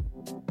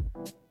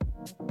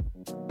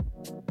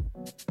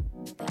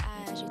 The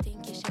eyes, you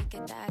think you shake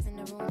your thighs in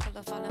a room full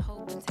of fallen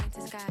hope and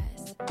tainted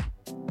skies.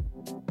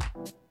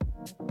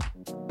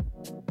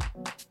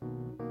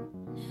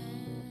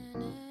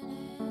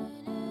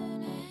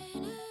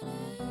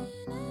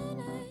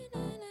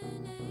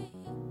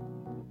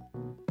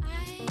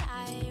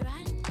 I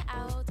run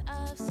out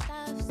of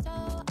stuff,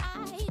 so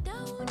I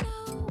don't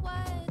know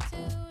what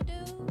to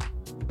do.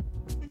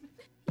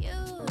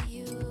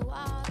 You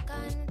walk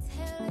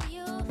until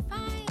you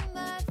find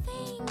the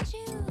things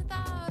you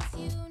thought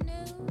you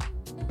knew.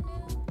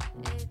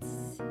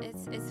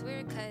 It's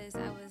weird because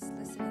I was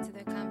listening to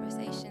their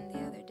conversation the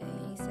other day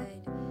and he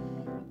said,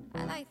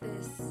 I like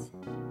this.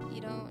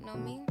 You don't know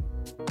me?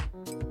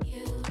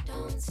 You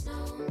don't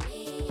know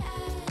me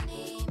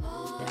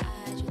anymore. The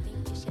odds you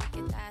think you shake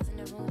your thighs in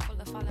a room full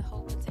of fallen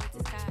hope and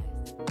tainted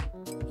skies.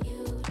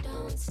 You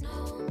don't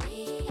know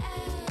me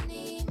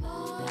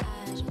anymore. The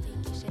odds you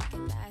think you shake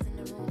your thighs in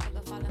a room full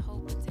of fallen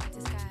hope and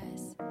tainted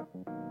skies.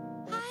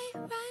 I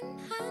run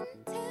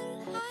until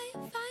I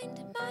find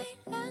my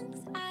lungs.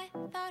 I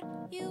thought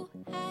you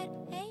had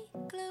a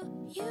clue.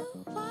 You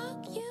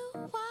walk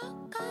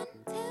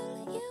until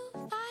you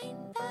find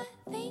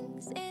the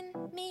things in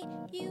me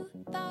you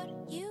thought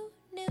you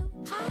knew.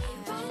 I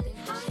run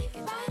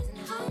until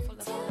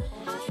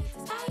I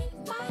find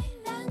my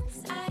lungs.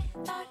 I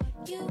thought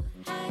you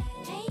had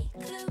a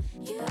clue.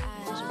 You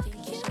walk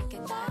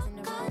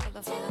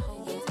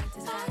until you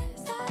find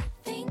the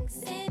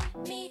things in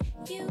me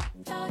you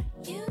thought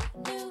you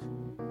knew.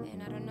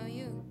 And I don't know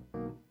you.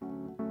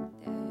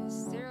 There's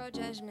zero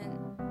judgment.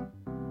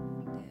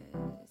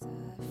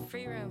 There's a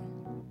free room.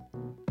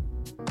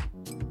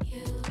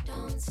 You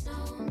don't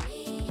know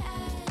me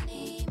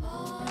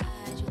anymore.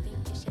 You think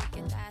you shake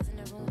your thighs in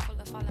a room full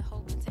of fallen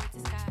hope and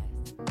tainted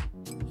skies.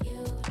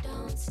 You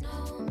don't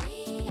know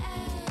me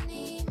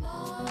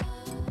anymore.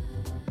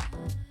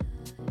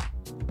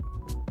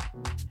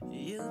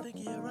 You think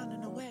you're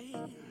running away.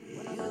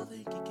 You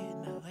think you're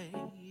getting away.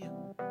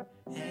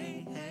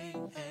 Hey, hey,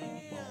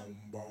 hey. Boom,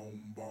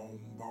 boom, boom,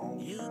 boom.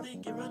 You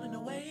think you're running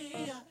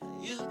away.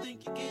 You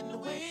think you're getting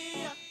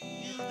away.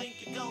 You think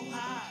you're gon'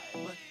 hide,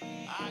 but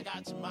I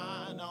got your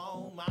mind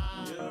on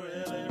mine. You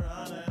really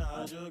running,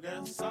 how'd you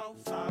get so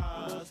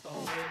fast?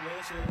 Don't get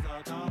wishes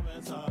or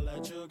comments, I'll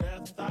let you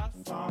get that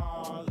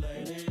far.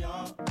 Lady, you're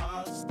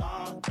a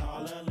star,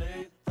 darling,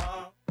 lead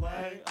the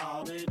way.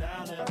 I'll be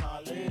down if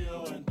I leave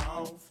you and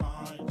don't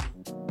find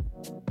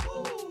you.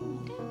 Ooh.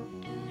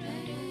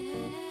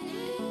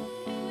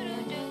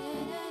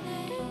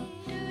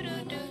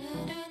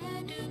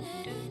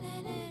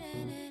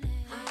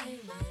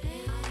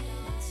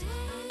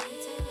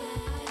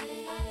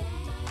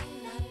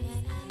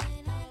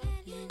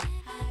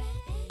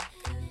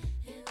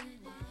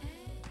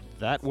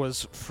 That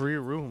was Free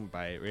Room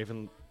by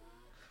Raven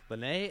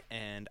Lene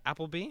and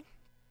Appleby,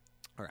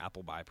 or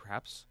Appleby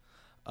perhaps.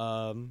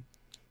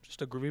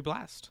 Just a groovy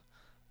blast.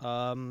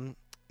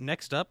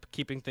 Next up,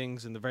 keeping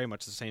things in the very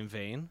much the same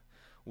vein,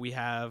 we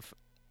have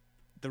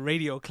the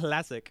radio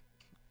classic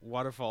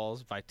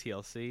Waterfalls by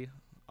TLC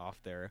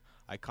off their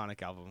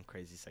iconic album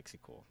Crazy Sexy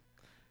Cool.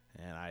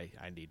 And I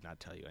need not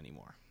tell you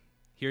anymore.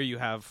 Here you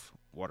have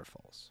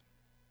Waterfalls.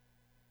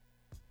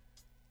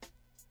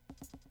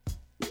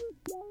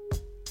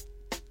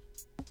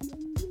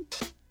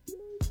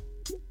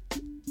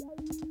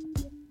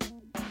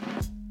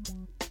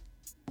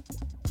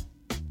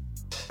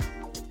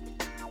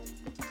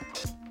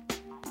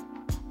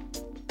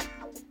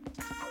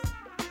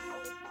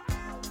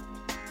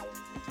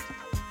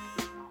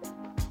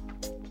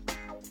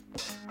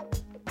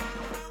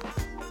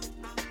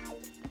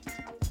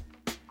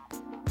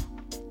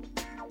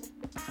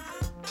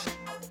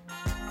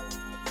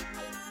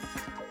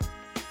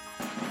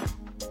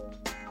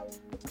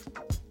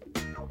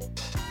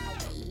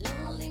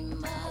 Lonely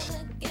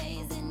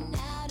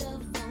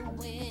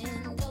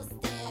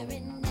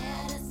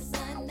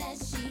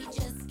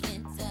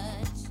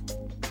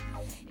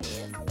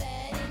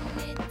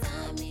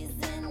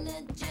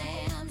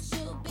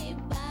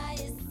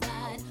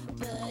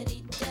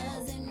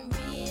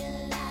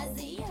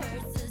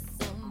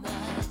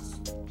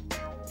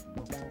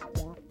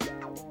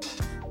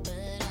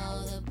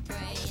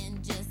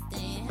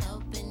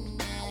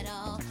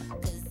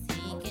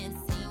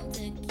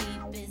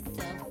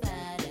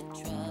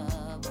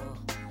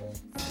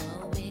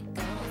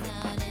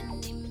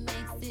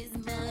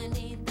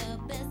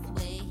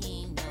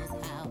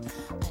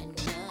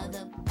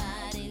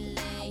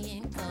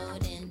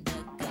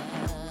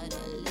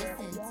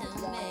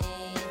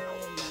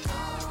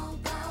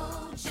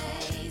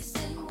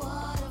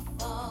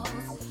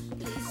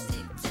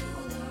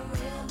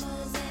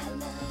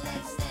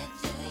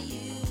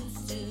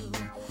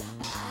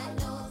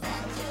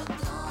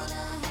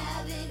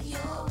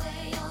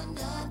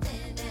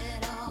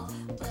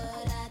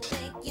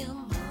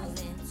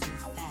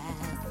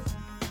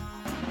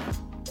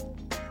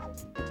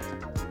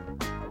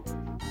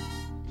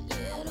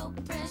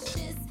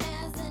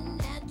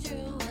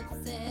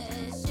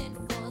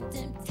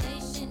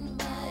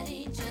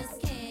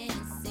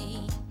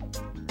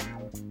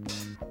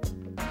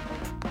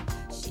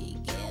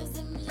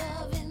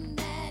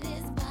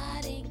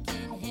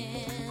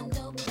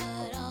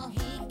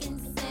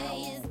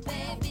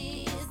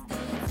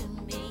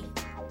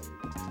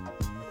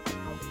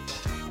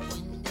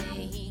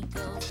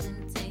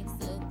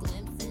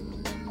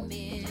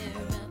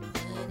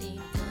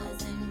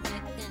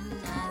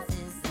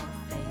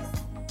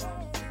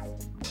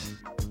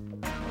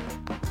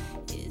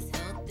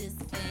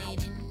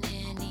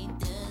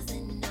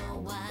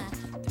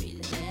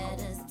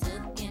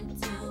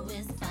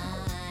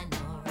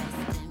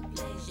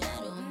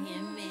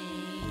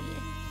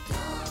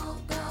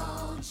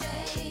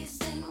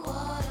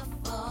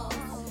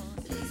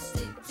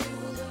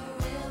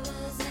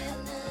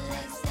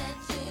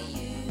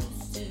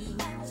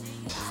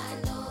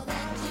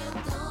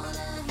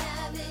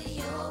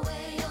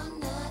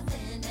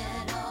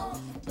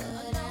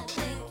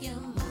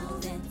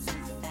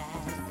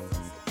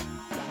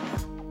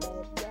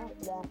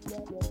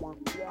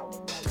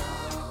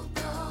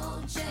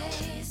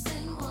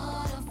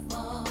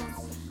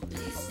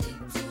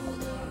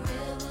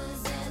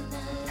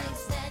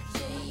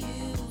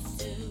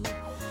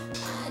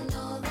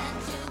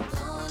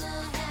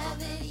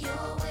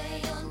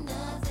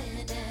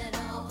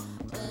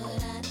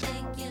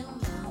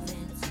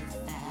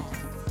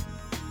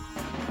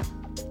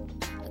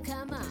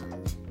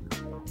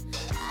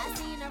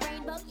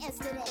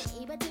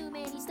today. But too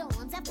many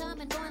storms have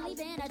come and gone,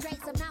 leaving a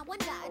trace of not one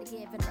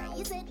God-given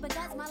ray. Is it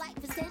because my life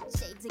is 10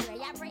 shades of gray?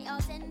 I pray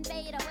all sin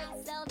fade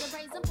away, seldom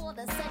praise him for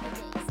the 7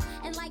 days.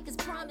 And like his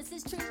promise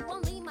is true,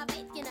 only my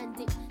faith can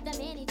undo the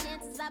many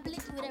chances I blew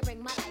to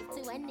bring my life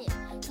to an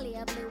end.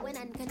 Clear blue and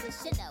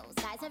unconditional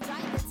skies have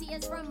dried the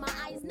tears from my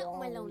eyes. No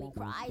one lonely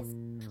cries.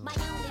 My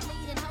only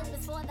bleeding hope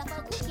is for the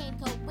folk who can't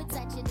cope with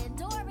such an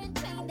enduring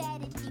pain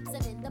that it keeps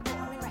them in the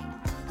pouring rain.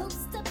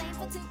 Who's to blame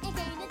for two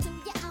gain into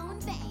your own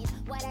vein?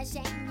 What a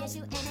shame you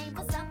shoot an aim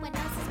for someone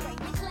else's brain.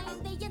 You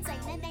claim the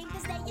insane and aim to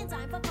stay in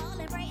time for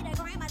falling prey to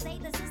crime. I say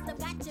the system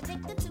got you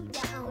victim to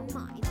your own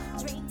mind.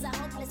 Dreams are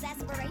hopeless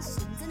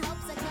aspirations and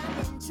hopes are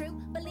coming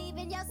true. Believe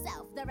in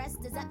yourself, the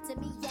rest is up to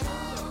me and you.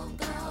 Don't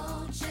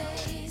go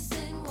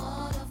chasing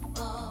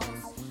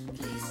waterfalls.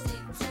 Please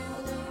stick to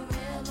the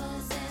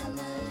rivers and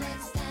the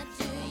lakes that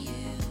you're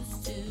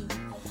used to.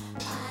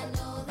 I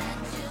know that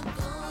you're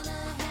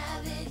gonna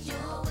have it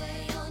your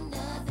way or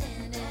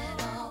nothing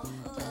at all,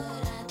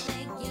 but I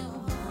think you're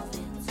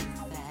moving too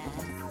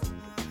fast.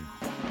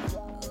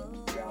 Don't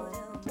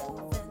go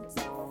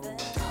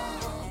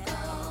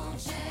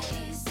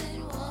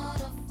chasing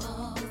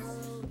waterfalls.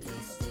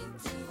 Please stick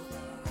to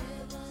the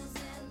rivers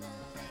and the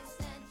lakes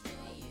that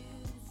you're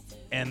used to.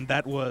 And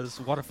that was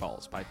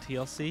Waterfalls by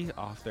TLC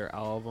off their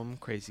album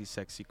Crazy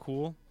Sexy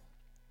Cool.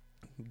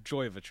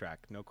 Joy of a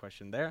track, no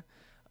question there.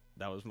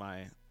 That was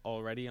my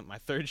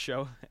third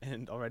show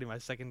and already my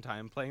second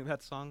time playing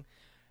that song,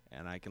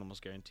 and I can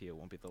almost guarantee it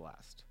won't be the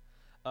last.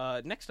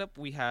 Next up,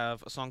 we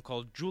have a song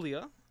called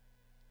Julia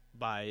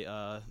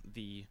by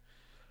the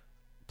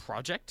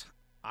project,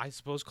 I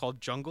suppose,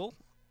 called Jungle.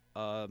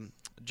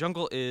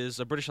 Jungle is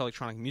a British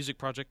electronic music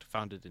project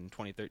founded in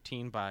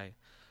 2013 by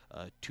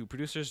two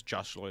producers,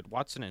 Josh Lloyd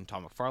Watson and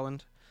Tom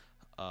McFarland.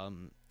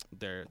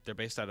 They're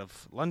based out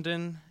of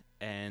London,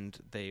 and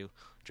they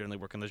generally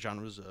work in the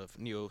genres of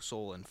neo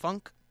soul and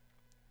funk.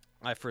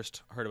 I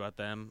first heard about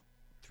them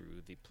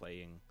through the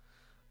playing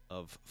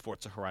of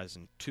Forza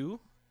Horizon 2,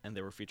 and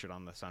they were featured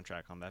on the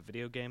soundtrack on that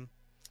video game.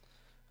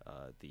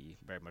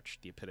 Very much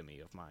the epitome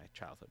of my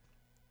childhood.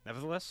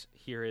 Nevertheless,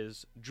 here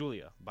is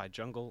Julia by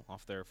Jungle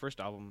off their first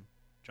album,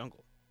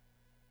 Jungle.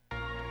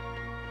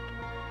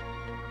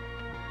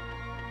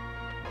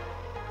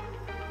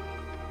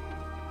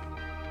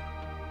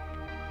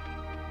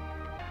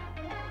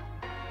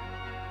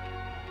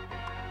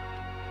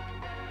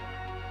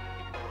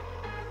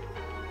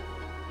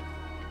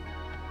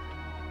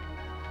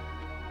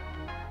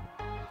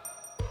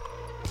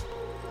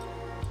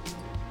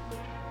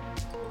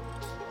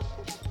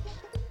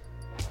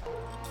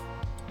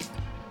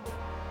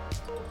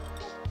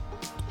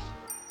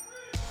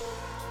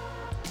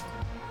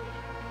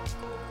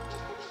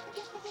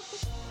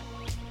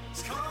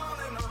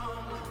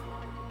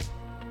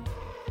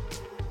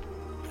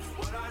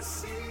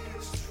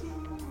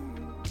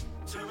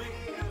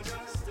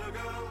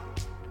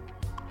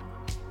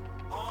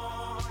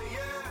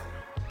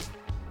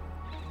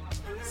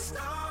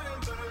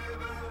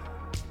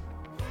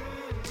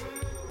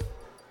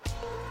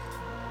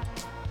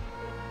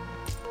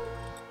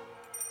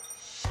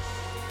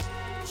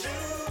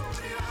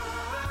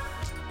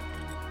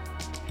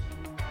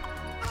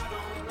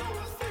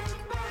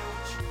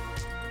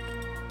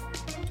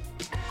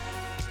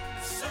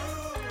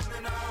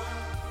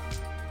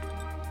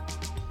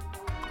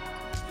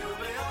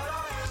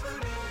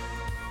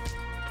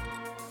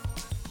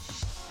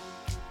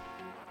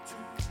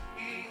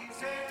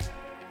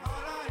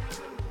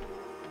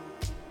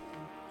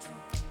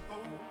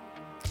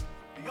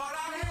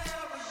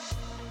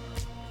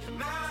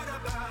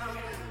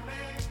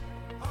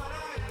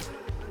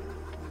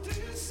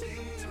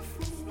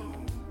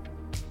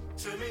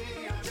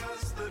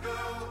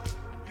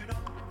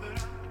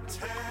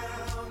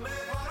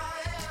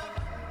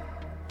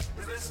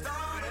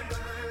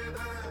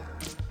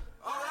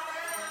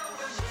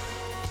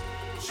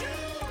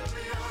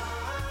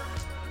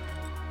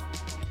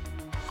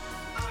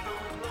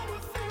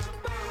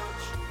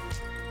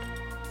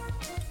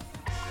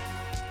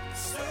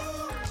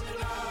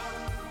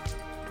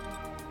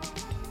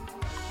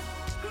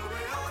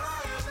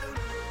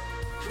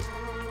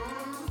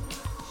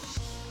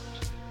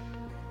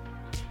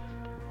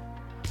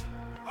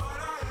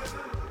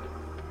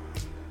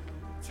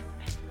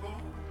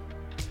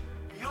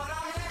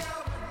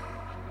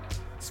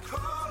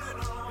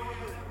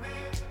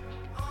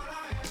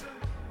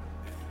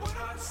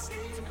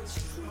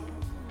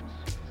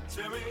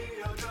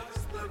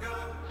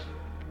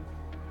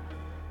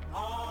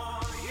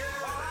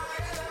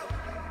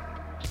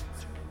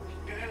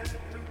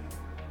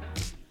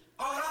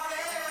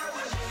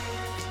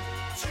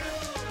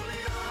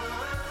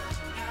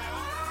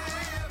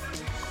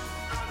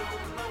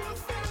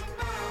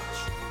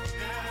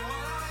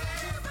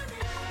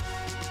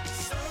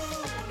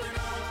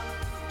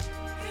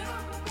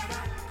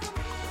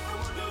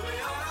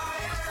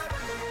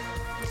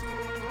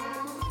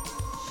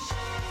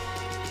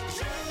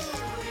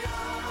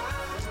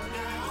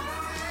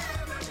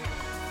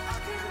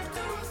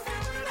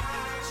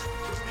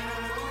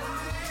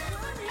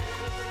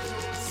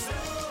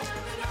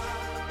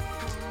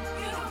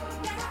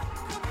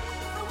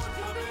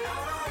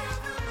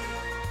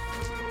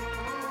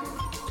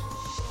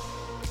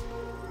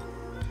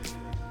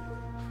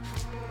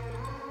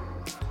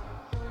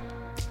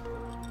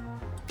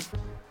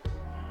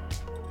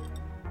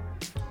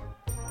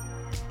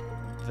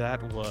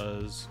 That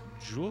was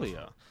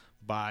Julia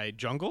by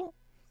Jungle.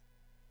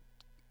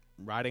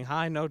 Riding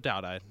High, no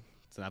doubt.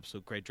 It's an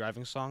absolute great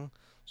driving song.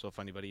 So if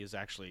anybody is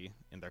actually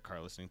in their car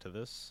listening to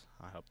this,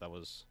 I hope that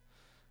was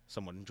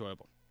somewhat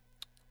enjoyable.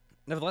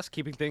 Nevertheless,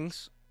 keeping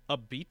things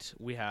upbeat,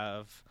 we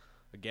have,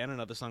 again,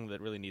 another song that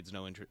really needs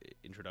no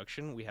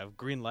introduction. We have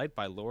Green Light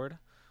by Lorde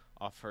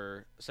off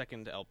her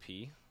second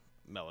LP,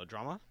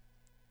 Melodrama.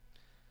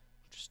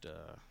 Just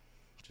a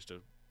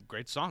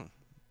great song.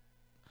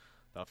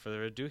 Without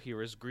further ado,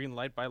 here is Green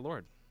Light by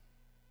Lorde.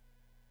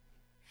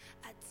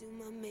 I do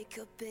my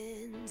makeup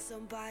in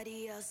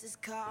somebody else's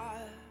car.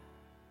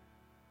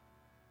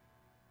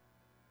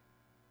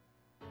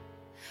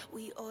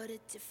 We ordered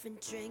different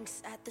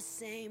drinks at the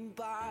same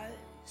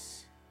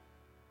bars.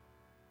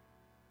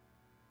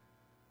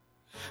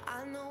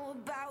 I know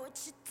about what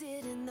you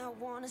did and I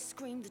wanna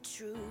scream the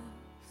truth.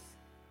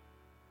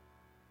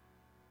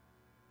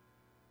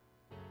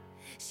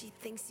 She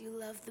thinks you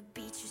love the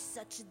beach, you're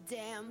such a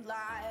damn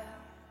liar.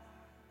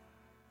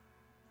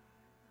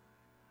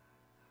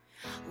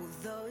 Well,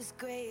 those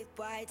great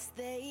whites,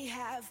 they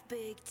have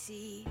big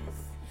teeth.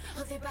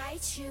 Oh, they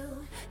bite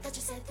you. Thought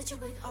you said that you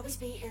would always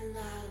be in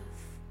love,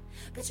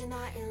 but you're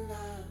not in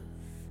love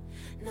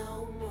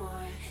no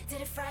more.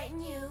 Did it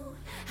frighten you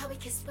how we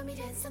kissed when we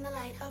danced on the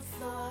light of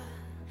floor,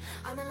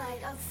 on the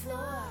light of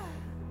floor?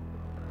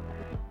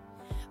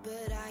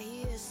 But I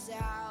hear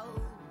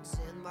sounds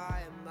in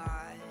my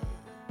mind,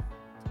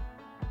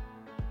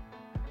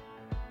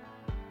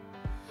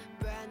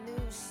 brand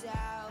new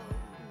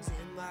sounds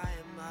in my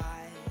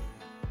mind.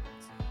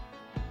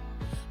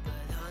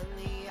 But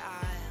honey,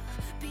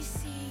 I'll be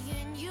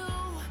seeing you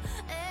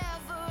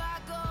ever I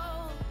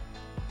go.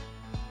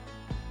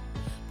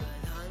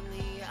 But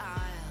honey,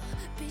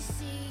 I'll be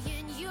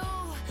seeing you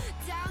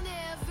down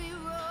every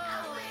road.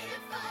 I'm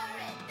waiting for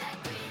it, that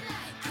green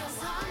light. 'Cause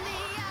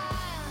honey,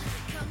 I'll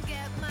come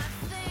get my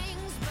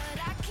things, but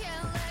I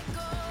can't let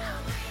go.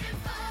 I'm waiting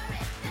for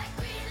it, that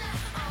green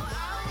light. Oh,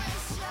 I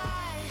wish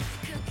I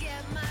could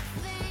get my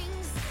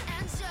things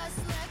and just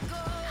let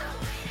go. I'm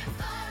waiting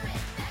for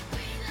it, that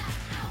green light.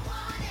 I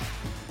want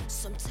it.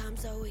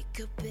 Sometimes I wake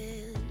up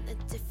in a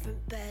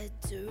different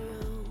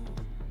bedroom.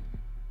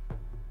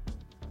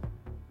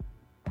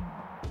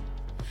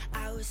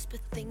 I whisper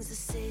things, the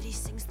city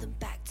sings them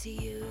back to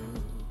you.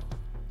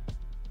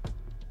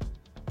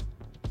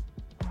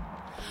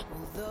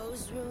 Well,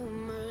 those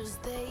rumors,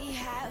 they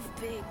have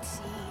big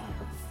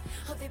teeth.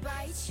 Oh, they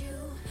bite you.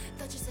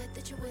 Thought you said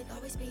that you would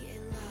always be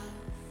in love,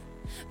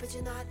 but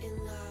you're not in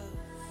love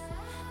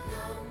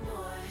no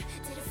more.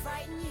 Did it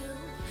frighten you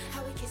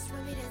how we kissed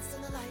when we danced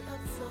on the light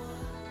of floor,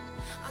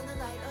 on the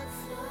light of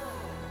floor?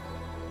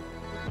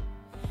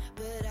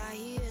 But I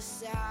hear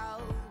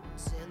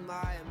sounds in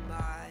my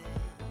mind,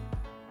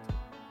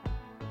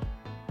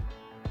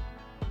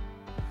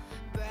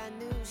 brand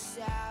new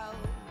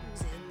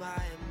sounds in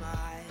my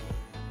mind.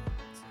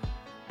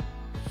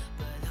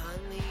 But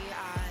honey,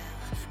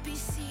 I'll be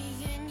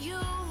seeing you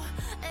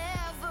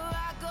ever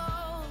I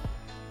go.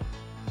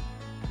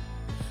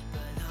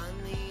 But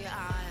honey,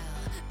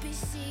 I'll be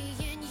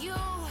seeing you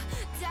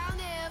down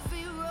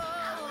every road.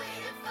 I'm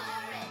waiting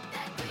for it,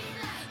 that green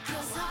light.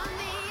 'Cause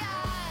honey,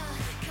 I'll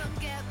come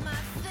get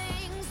my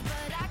things,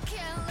 but I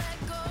can't let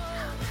go.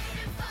 I'm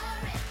waiting for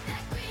it,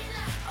 that green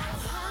light. Oh,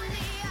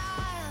 honey,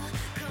 I'll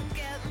come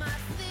get my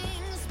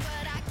things,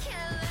 but I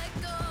can't let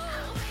go.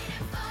 I'm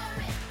waiting for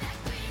it, that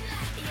green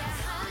light. Yeah,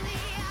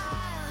 honey,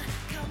 I'll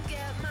come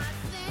get my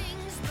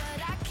things, but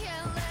I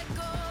can't let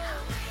go.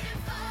 I'm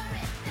waiting for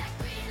it, that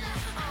green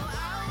light. Oh,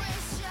 I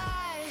wish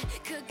I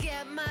could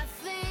get my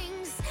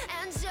things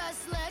and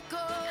just let go.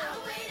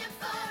 I'm waiting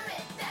for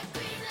it, that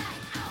green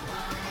light. I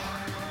want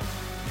it.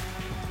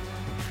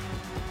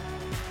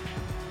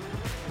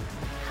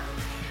 I'm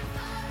waiting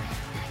for it,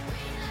 that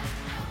green light.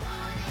 I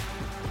want it.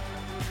 I'm waiting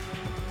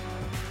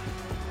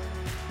for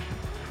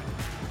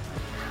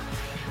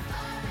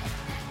it,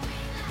 that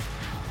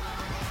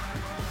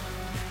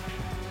green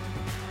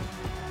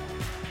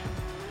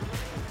light. I want it.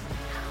 I'm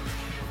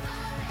waiting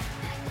for it,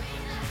 that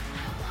green light.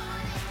 I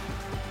want it. I'm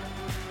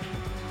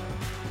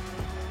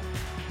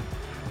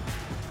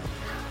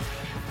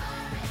waiting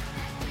for it,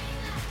 that green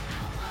light.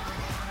 I want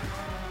it.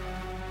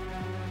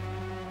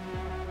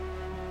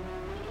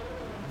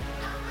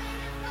 I'm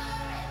waiting for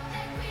it,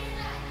 that green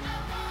light. I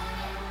want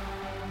it.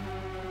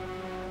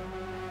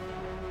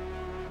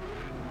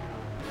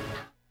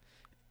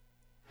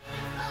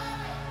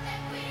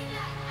 That green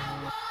light.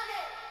 I want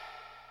it.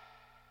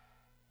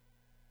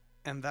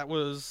 And that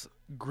was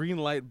Green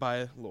Light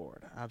by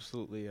Lorde.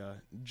 Absolutely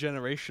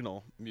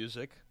generational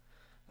music.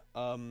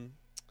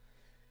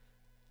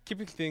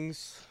 Keeping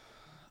things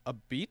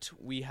upbeat,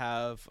 we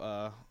have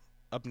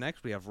up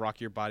next we have Rock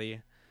Your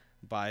Body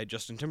by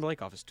Justin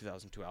Timberlake off his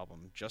 2002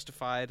 album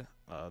Justified.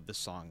 This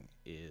song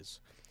is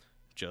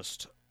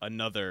just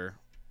another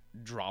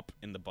drop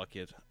in the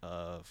bucket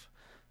of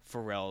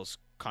Pharrell's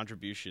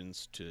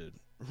contributions to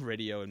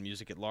radio and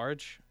music at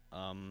large.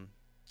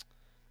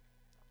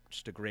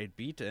 Just a great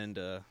beat and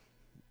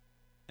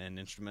an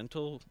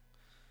instrumental,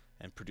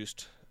 and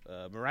produced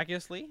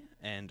miraculously.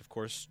 And of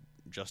course,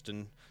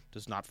 Justin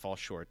does not fall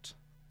short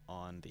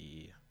on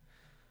the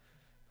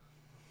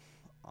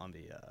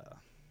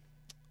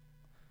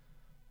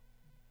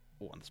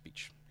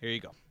speech. Here you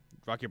go.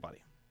 Rock Your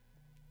Body.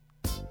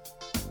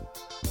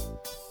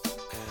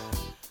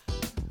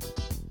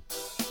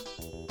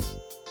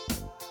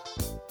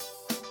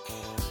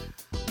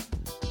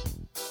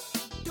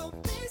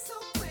 Don't be so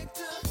quick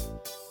to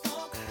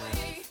walk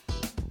away.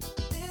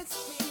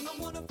 It's me.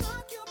 I wanna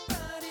rock your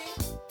body.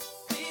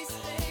 Please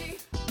stay.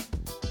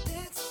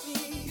 It's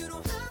me. You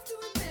don't have to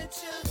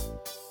admit you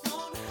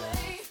wanna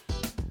play.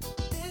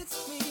 It's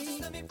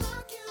me. Let me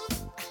rock you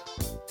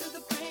to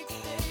the break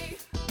of day.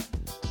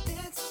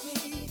 It's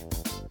me.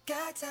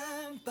 Got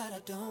time, but I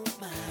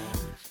don't mind.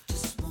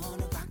 Just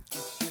wanna rock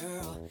you,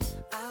 girl.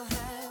 I'll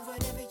have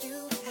whatever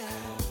you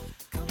have.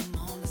 Come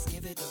on, let's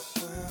give it a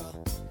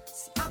whirl.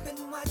 See, I've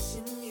been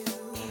watching you,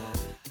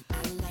 and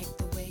I like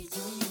the way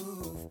you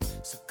move.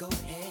 So go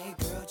ahead,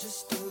 girl,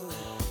 just do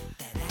it.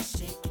 That ass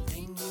shaking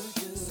thing you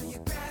do. So you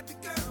grab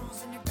your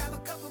girls and you grab a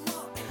couple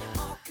more, and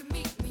you all can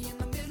meet me in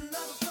the middle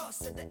of the floor.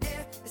 So the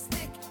air is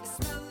thick, it's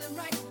smelling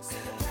right. So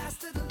you pass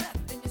to the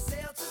left and you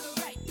sail to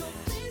the right.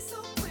 Don't be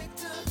so quick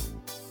to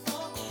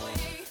walk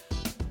away.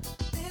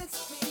 It's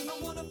me. I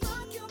wanna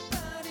rock your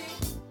body.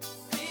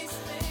 Please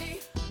stay.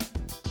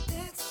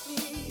 It's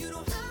me. You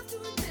don't have to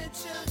admit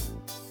you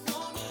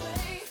wanna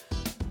play.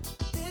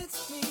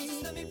 It's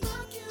me. Let me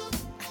rock you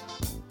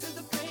to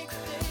the break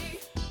of day.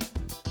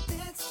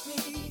 It's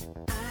me.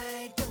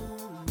 I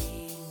don't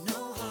need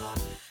no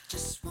heart.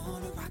 Just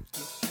wanna rock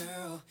you,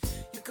 girl.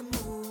 You can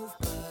move,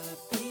 but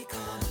be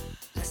calm.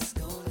 Let's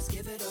go, let's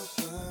give it a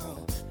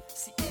whirl.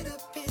 See, it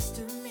appears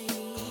to me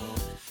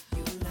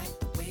you like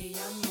the way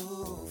I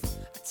move.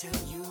 I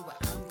tell you what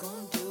I'm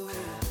gonna do.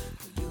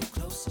 Pull you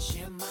close and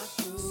share my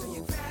groove. So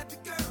you grab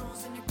your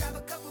girls and you grab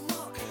a couple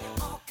more, and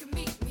you all can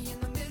meet me in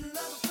the middle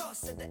of the floor.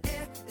 So the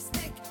air is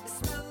thick, it's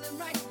smelling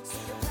right. So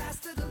you pass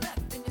to the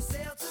left and you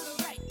sail to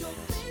the right.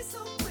 Don't be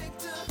so quick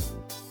to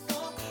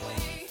walk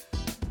away.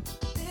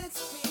 It's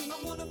me. I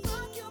wanna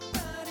rock your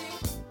body.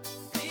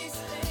 Please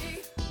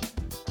stay.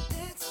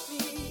 It's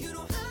me. You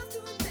don't have to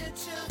admit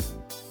you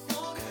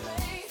wanna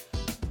play.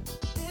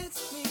 It's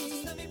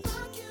me. Let me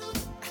rock you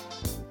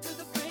to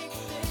the break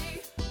of day.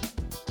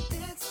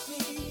 It's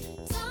me.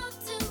 Talk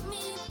to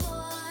me,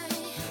 boy.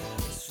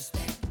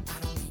 Disrespect, I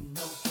don't mean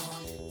no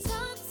harm.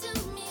 Talk to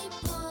me,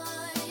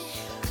 boy.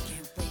 I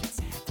can't wait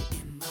to have you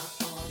in my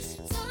arms.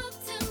 Talk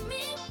to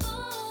me,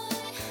 boy.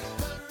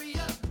 Hurry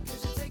up,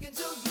 'cause you're taking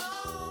too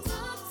long.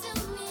 Talk to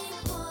me,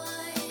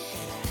 boy.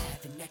 Better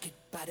have you naked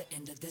by the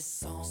end of this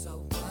song. So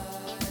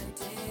what did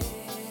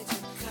you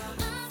come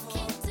I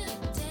came to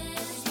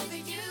dance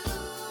with you.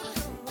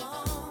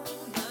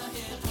 wanna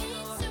hear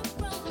Came to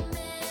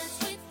romance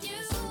with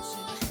you.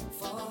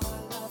 for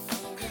love?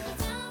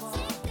 And I'll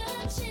take a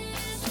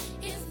chance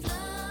if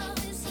love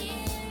is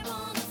here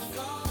on the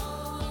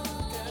floor.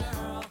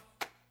 Girl.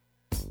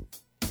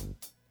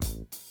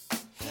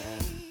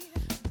 Hey,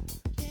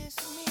 it's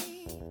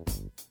me.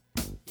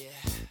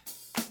 Yeah.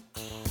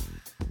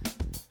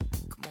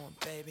 Come on,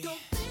 baby. Don't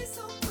be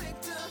so quick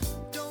to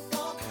don't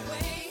walk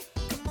away.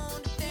 Come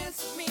on, dance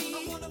with me.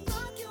 I wanna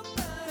rock your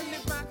body. Let me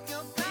rock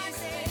your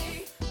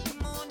body.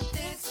 Come on,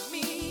 dance with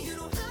me. You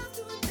don't have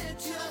to admit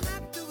you.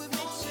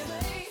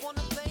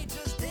 Wanna play,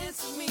 just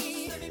dance with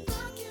me. Let me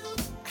rock you.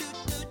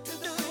 Do.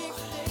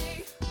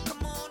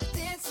 Come on,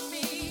 dance with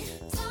me.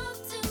 Talk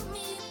to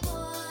me,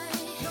 boy.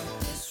 No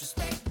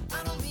disrespect,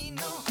 I don't mean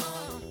no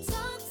harm.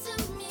 Talk to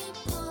me,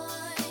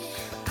 boy.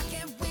 I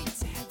can't wait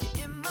to have you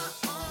in my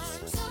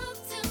arms. Talk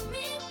to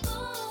me,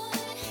 boy.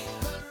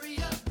 Hurry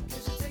up,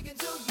 'cause you're taking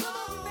too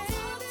long,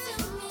 Talk baby. to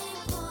me,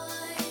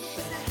 boy.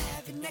 Better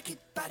have you naked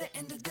by the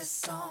end of this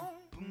song.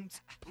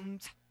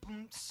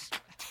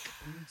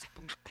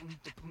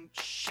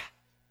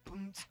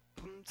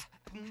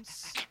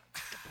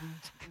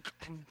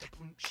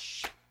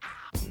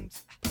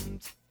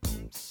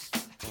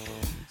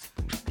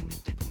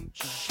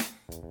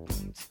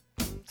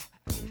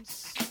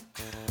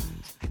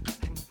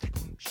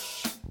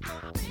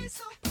 Don't be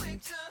so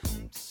quick to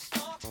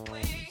walk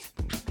away.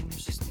 I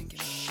was just thinking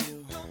of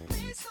you. Don't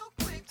be so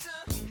quick to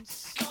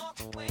walk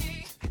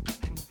away.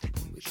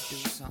 We could do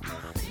something.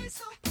 Don't be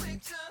so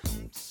quick to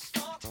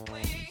walk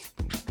away.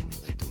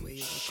 Like the way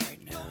you look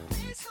right now. Don't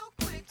be so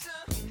quick to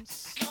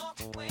walk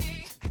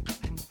away.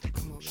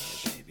 Come over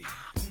here, baby.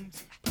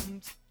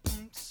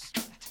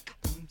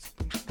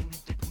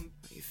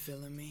 Are you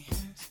feeling me?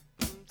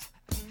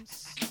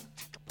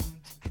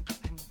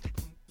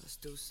 Let's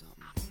do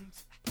something.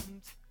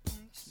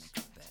 Let's make a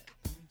bet.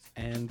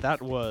 And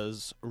that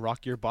was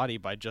Rock Your Body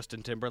by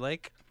Justin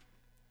Timberlake.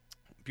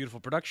 Beautiful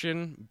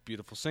production,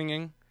 beautiful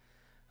singing.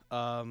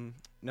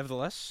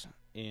 Nevertheless,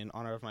 in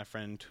honor of my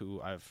friend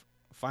who I've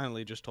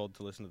finally just told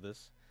to listen to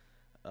this,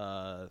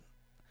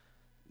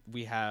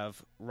 we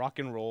have Rock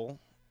and Roll,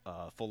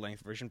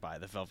 full-length version by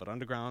the Velvet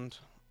Underground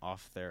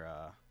off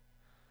their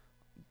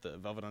the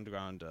Velvet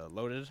Underground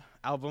Loaded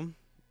album.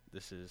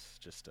 This is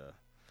just a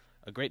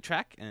a great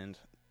track, and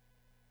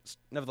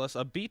nevertheless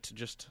a beat,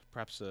 just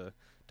perhaps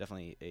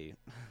definitely a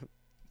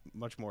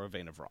much more a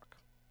vein of rock.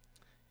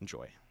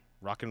 Enjoy.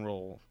 Rock and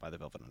Roll by the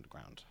Velvet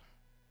Underground.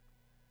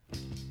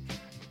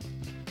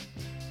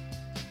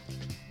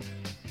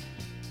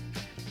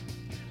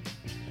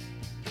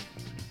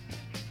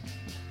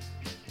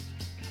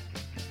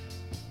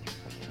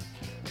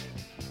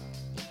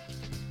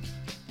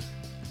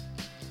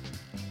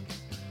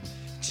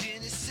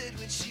 Jenny said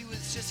when she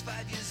was just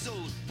 5 years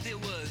old, there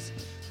was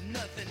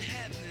nothing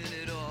happening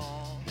at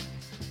all.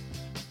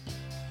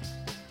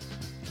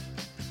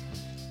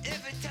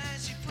 Every time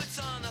she puts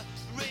on the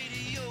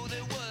radio,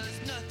 there was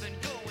nothing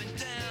going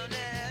down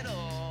at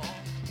all.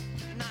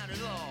 Not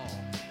at all.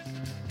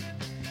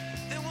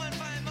 Then one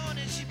fine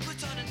morning she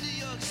puts on a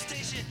New York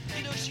station.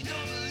 You know, she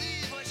don't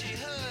believe what she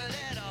heard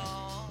at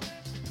all.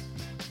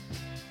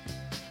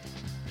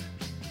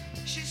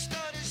 She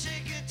started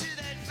shaking to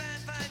that fine,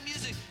 fine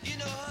music. You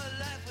know, her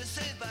life was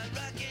saved by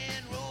rock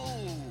and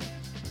roll.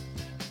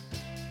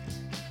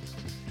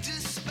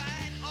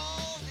 Despite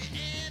all the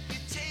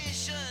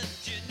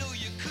amputations, you know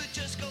you could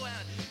just go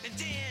out and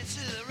dance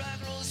to the rock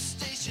and roll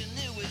station.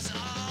 It was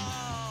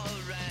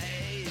alright.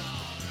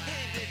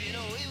 Hey, baby, you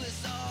know it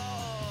was alright.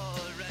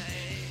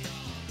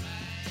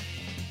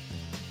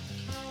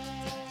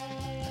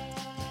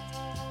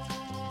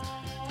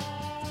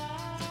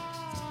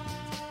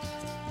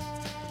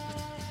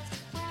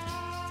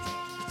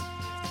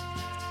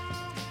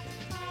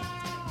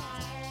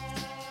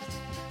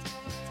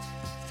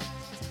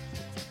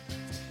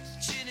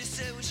 Jenny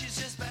said when she's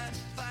just about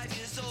 5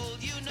 years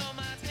old, you know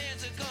my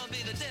parents are gonna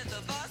be the death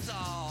of us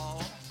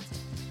all.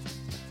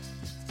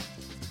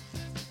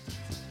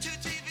 2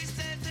 TV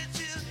sets and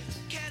 2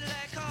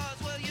 Cadillac cars,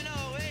 well, you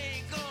know,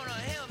 ain't gonna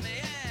help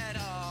me at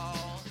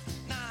all.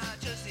 Nah,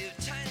 just a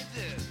tiny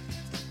bit.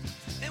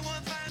 Then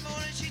one fine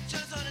morning she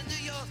turns on a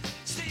New York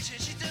station.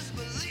 She doesn't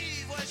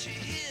believe what she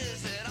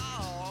hears at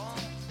all.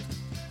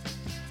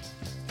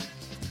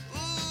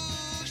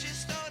 Ooh, she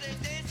started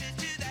dancing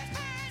to that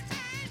fine,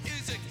 fine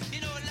music.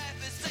 You know, life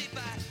is saved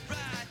by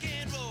rock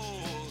and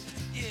roll.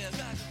 Yeah,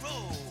 rock and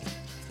roll.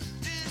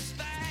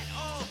 Despite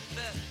all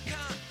the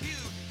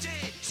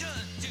computation,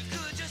 you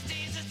could just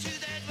dance to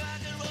that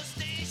rock and roll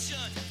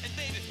station. And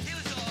baby, it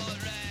was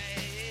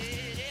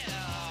alright.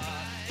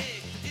 Yeah, hey,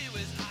 it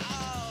was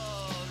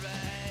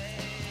alright.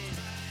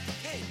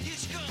 Hey, here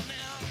she come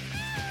now.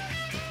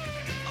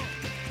 Oh.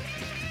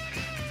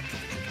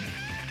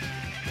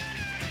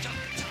 Jump,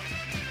 jump.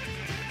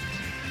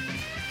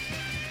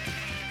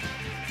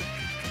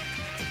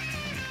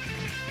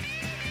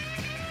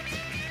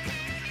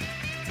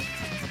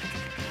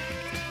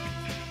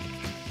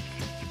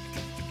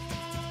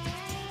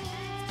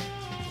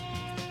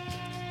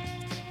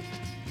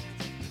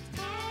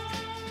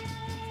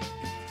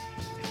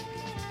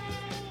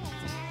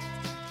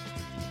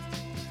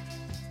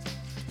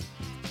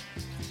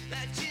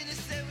 Like Jenny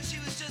said when she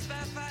was just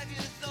about 5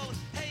 years old,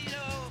 hey, you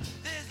know,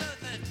 there's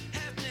nothing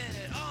happening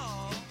at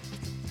all.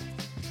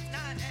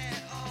 Not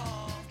at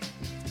all.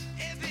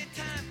 Every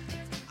time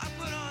I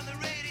put on the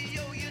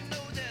radio, you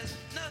know there's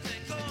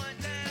nothing going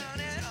down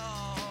at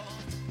all.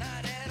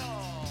 Not at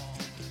all.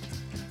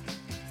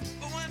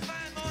 But one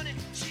fine morning,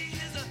 she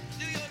hears a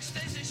New York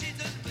station. She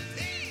doesn't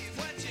believe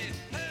what she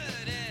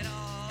heard at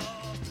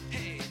all.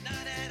 Hey,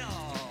 not at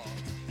all.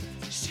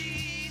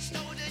 She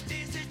started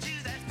dancing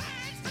to that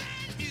fine,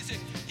 fine music.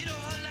 You know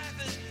her life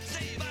is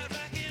saved by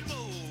rock and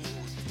roll.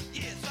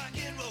 Yes, rock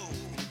and roll.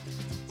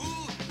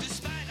 Ooh,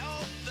 despite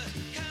all the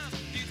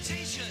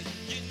computation,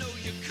 you know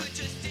you could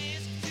just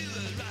dance to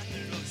a rock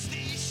and roll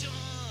station.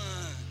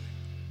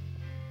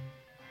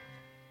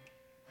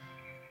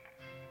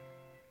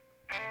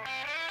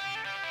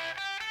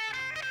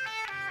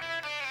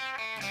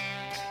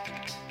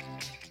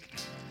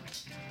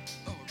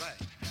 Alright.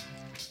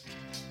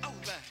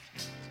 Alright.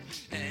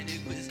 And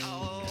it was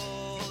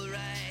alright.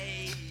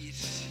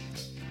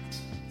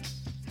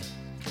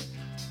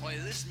 Why,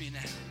 listen to me now.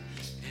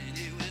 And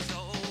it was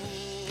alright.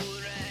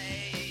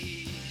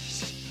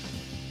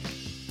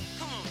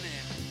 Come on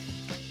now.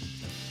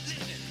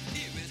 Listen,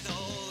 it was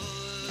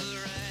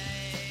alright.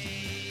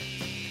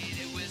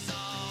 It was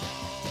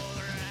alright.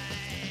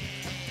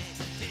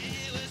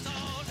 It was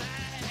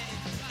alright.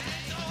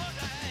 It's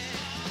alright.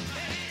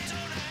 It's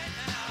alright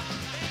now.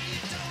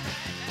 It's alright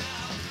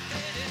now.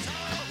 It is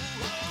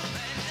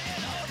alright.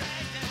 It's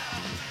alright now.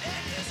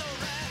 It is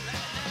alright right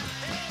now.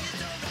 It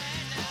is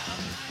alright now.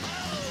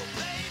 Oh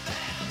baby,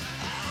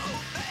 oh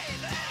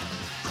baby,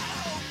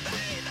 oh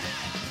baby.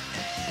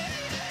 Hey, hey,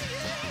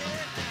 hey.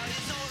 Now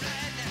it's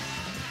alright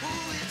now.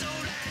 Ooh, it's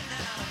alright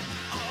now.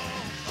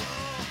 Oh,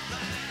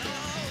 alright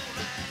now.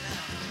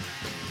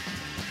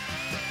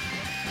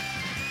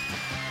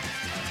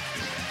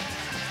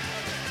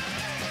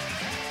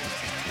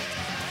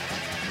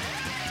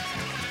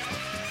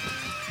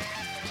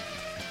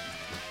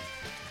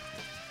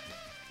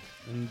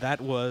 And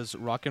that was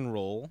Rock and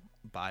Roll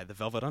by the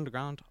Velvet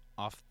Underground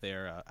off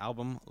their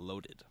album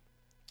Loaded.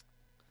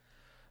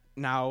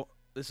 Now,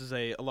 this is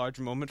a large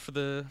moment for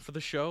the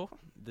show.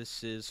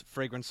 This is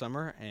Fragrant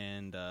Summer,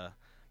 and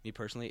me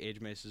personally,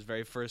 Age Mace's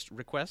very first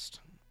request.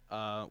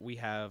 We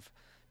have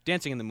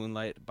Dancing in the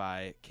Moonlight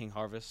by King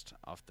Harvest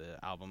off the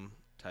album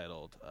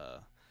titled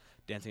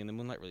Dancing in the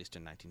Moonlight, released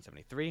in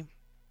 1973.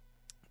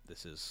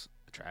 This is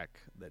a track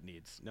that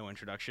needs no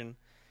introduction,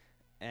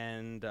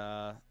 and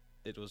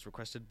it was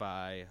requested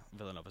by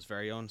Villanova's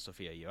very own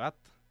Sophia Yoat.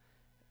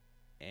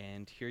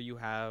 And here you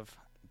have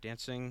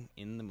Dancing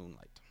in the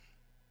Moonlight.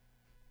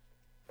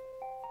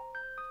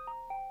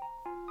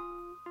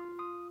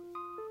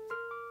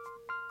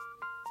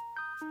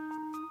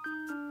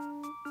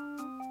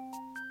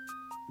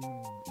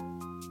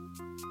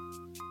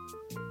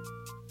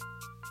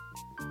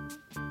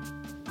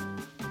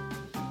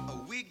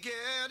 We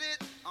get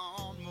it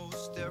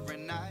almost every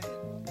night.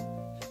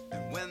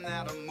 And when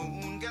that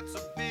moon gets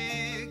so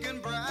big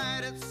and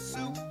bright, it's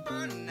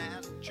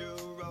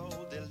supernatural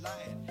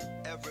delight.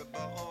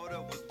 Everybody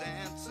was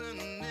dancing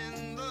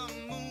in the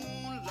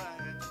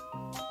moonlight.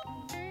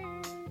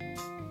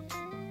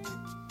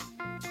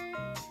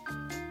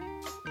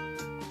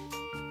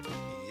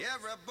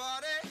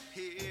 Everybody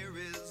here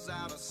is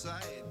out of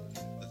sight.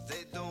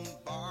 They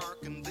don't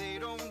bark and they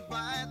don't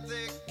bite.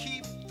 They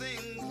keep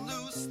things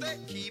loose, they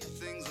keep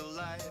things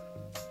alive.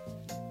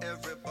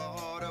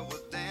 Everybody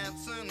was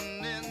dancing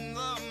in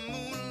the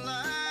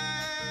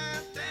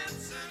moonlight.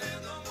 Dancing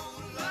in the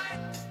moonlight.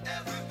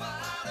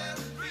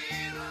 Everybody's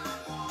feeling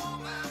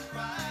warm and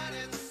bright.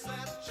 It's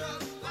such a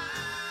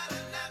fine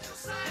and natural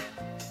sight.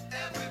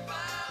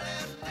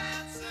 Everybody's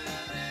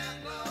dancing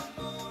in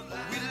the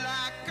moonlight. We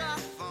like our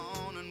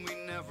fun and we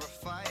never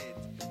fight.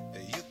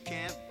 You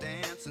can't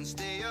dance and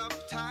stay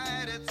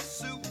uptight. It's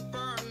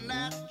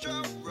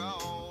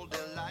supernatural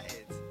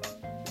delight.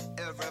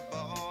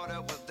 Everybody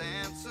was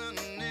dancing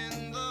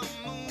in the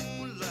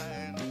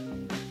moonlight.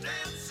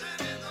 Dancing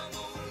in the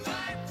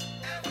moonlight.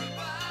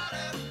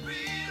 Everybody's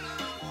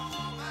feeling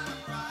warm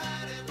and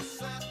bright. It's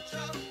such a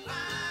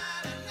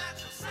fine and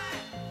natural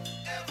sight.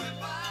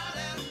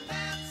 Everybody's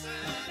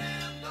dancing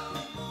in the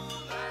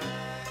moonlight.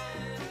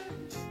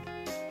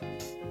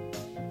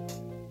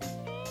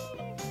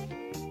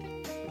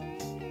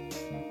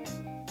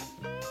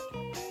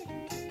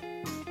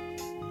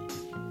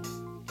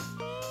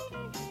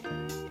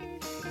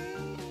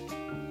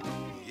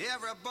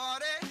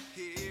 Everybody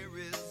here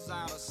is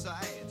out of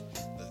sight.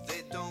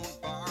 They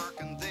don't bark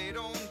and they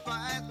don't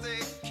bite. They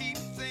keep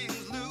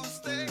things loose,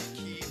 they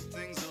keep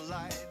things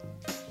alive.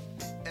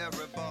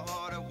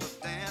 Everybody was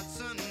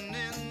dancing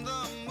in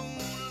the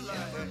moonlight.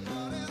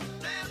 Everybody's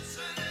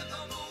dancing in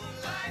the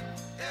moonlight.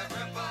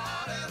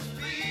 Everybody's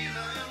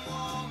feeling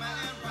warm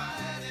and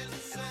bright.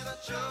 It's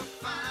such a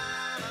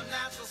fine and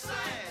natural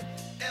sight.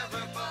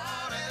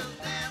 Everybody's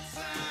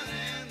dancing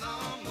in the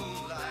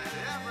moonlight.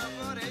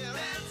 Everybody's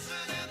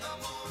dancing in the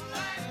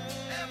moonlight.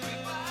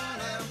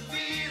 Everybody's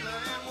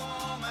feeling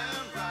warm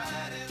and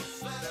bright. It's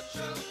such a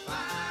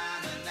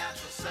fine and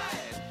natural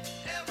sight.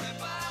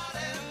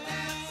 Everybody's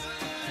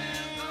dancing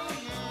in the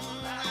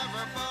moonlight.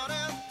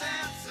 Everybody's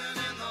dancing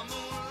in the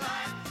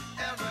moonlight.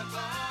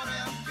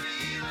 Everybody's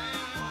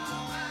feeling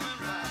warm and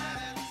bright.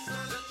 It's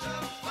such a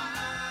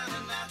fine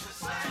and natural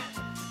sight.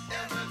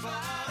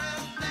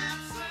 Everybody's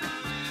dancing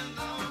in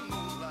the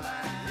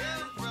moonlight.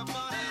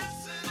 Everybody's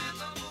dancing in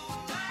the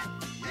moonlight.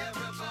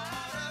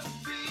 Everybody's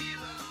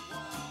feeling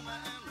warm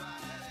and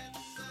bright.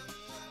 It's such a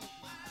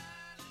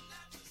fine and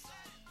natural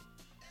sight.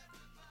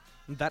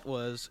 That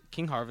was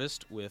King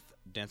Harvest with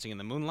Dancing in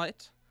the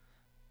Moonlight.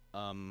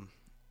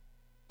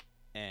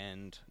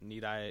 And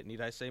need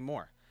I say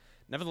more?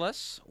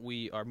 Nevertheless,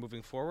 we are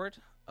moving forward.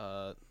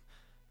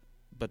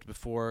 But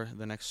before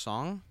the next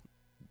song,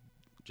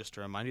 just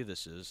to remind you,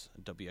 this is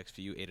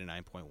WXVU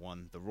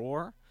 89.1 The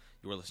Roar.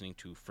 You are listening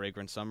to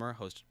Fragrant Summer,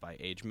 hosted by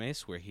Age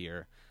Mace. We're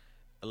here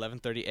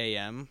 11:30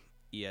 a.m.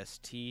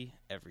 EST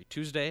every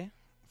Tuesday.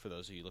 For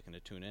those of you looking to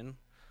tune in,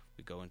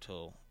 we go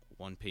until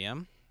 1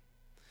 p.m.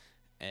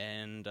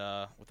 And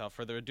without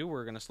further ado,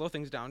 we're going to slow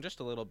things down just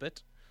a little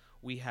bit.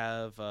 We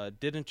have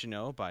Didn't You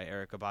Know by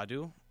Erykah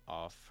Badu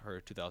off her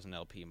 2000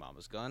 LP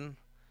Mama's Gun.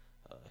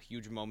 A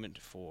huge moment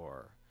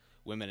for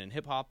women in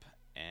hip-hop,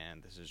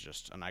 and this is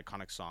just an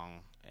iconic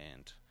song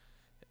and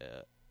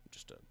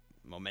just a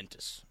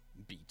momentous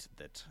beat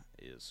that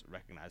is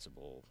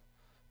recognizable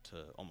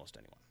to almost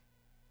anyone.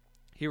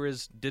 Here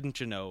is Didn't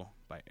You Know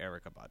by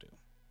Erykah Badu.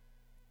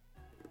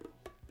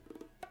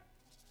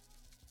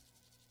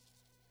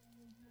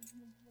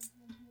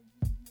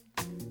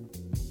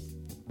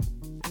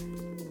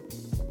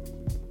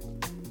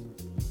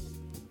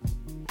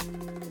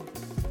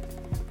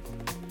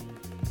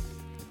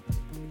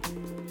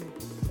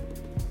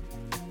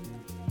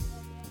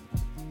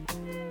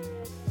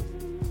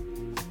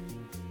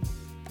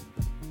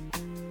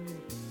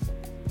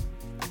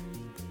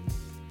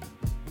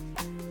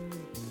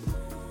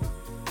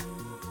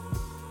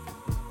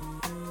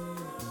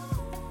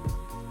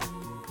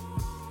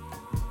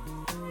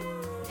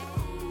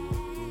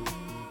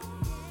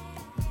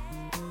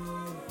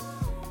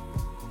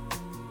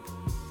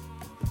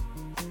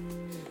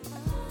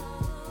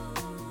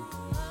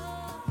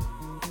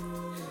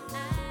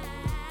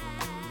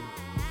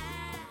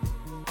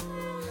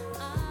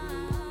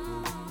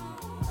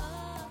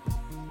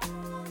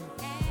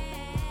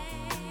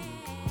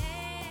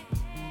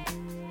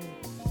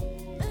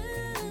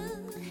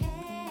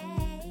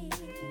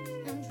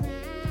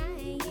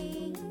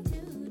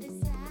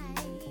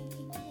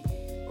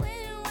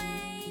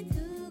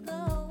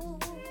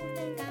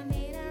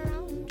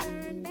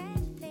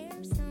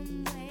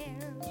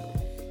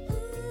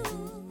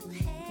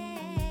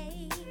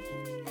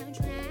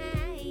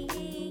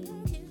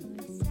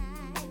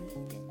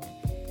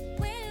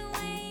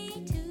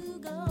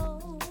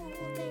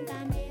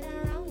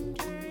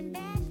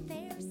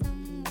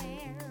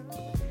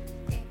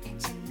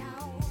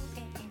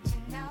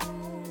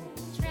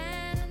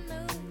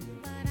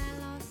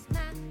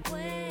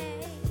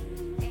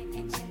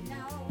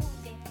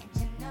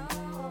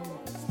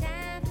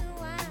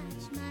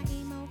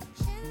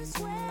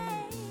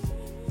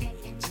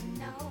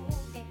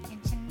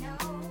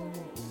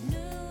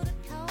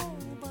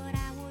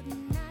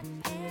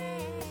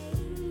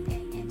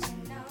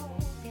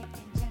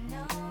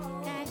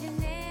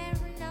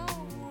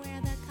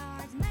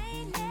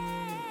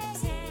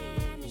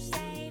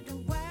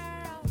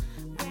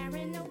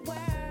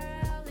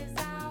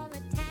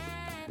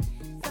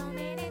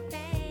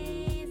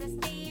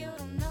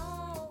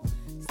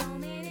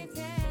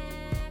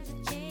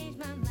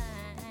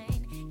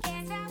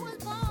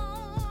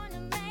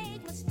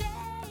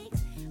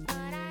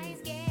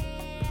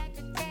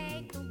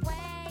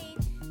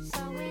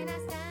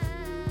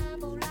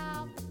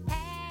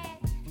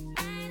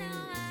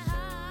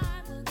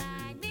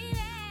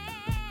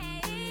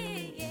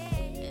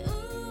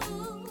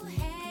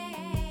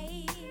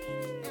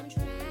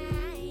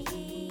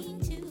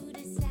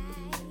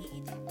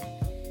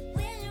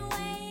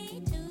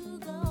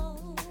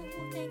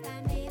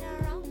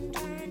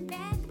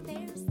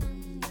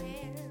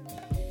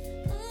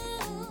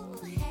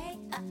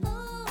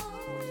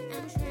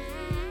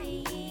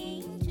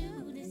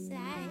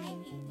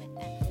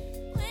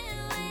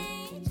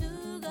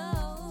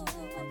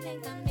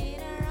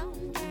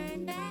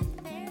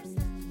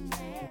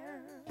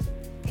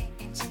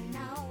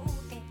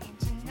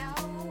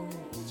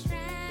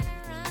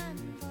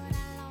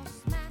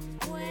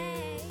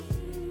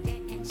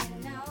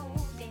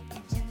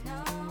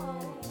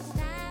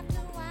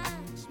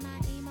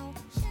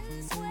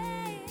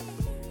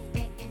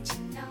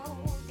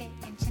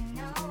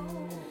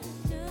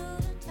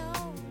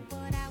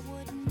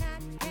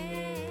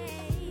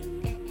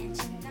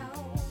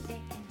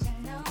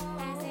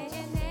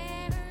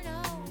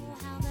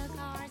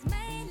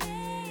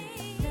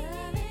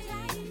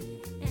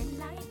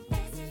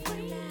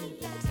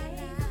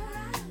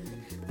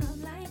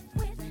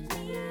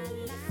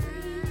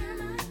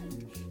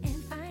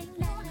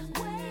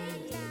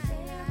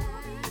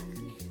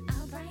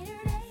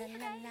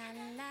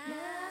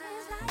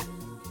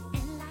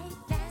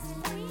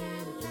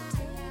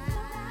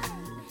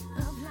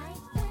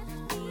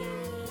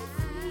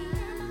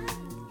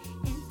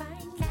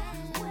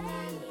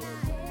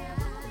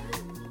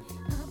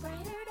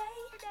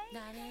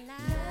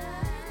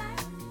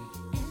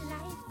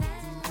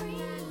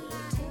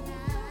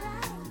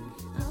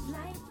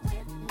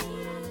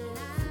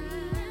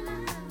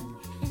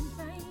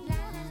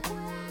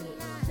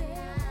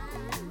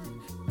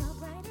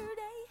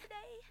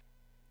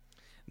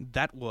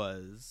 That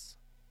was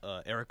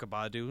Erica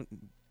Badu,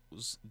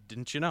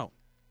 Didn't You Know?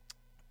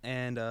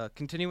 And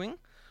continuing,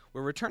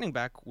 we're returning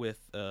back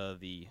with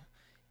the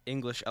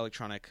English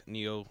electronic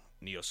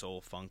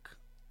neo-soul funk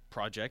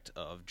project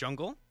of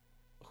Jungle,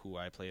 who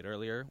I played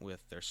earlier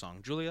with their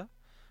song Julia.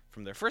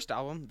 From their first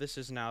album, this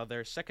is now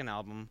their second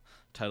album,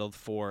 titled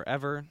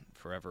Forever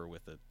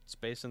with a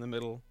space in the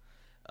middle.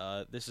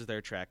 This is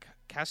their track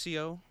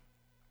Casio,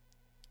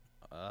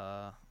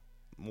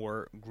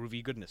 more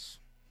groovy goodness.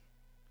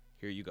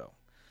 Here you go.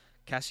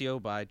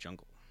 Casio by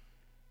Jungle.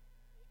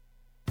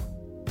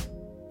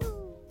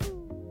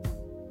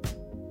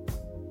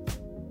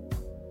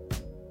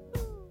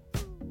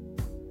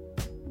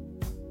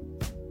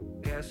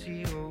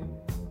 Casio,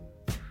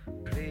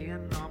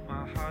 playing on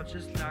my heart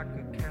just like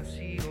a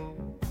Casio,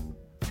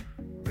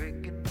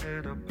 breaking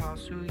it apart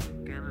so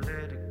you can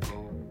let it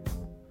go.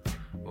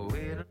 Oh,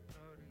 wait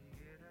another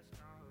year, that's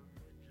not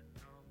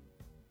original.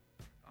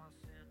 I'll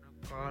send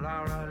a call,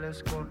 alright,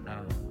 let's go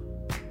now.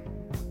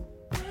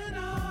 When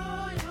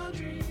all your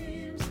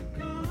dreams are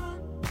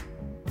gone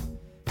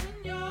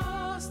and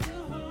you're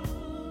still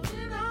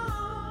holding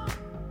on,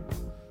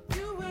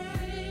 you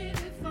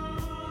waited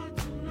for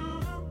too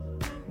long.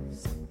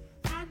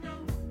 I know,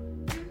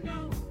 you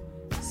know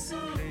the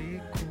song. Play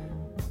it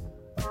cool.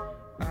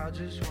 I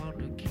just want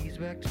the keys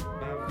back to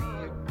my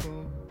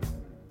vehicle.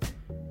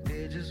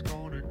 They're just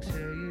gonna tell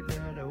you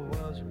that I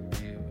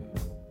wasn't real.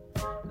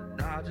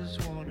 And I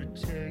just wanna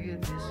tell you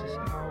this is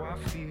how I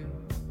feel.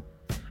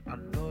 I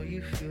know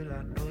you feel it.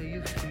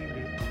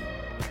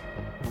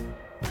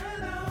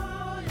 When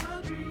all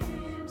your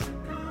dreams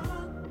are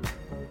gone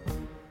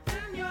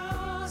and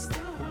you're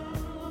still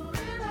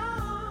holding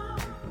on,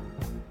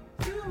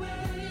 you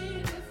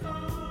waited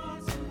for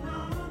too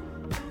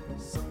long.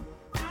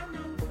 I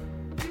know,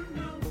 you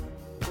know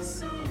the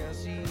song.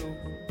 Casio,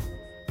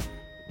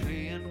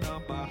 playing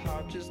on my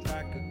heart just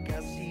like a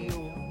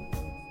Casio,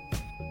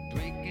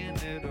 breaking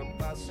it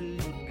apart so you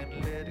can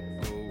let it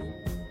go.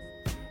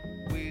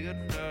 We're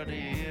another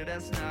year,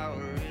 that's not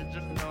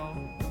original.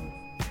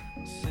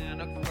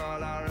 Send a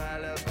call,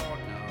 alright, let's go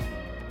now.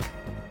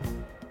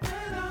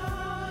 When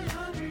all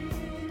your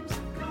dreams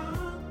are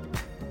gone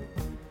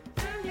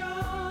and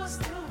you're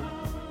still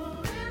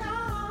holding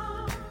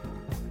on,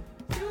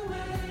 you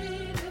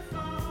waited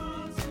for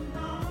too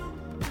long.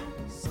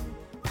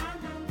 I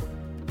know,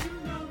 you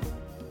know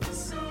the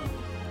song.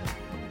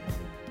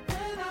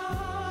 When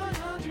all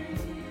your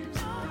dreams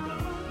are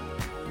gone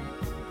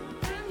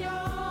and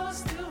you're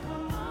still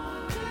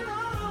holding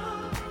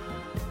on,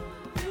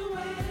 you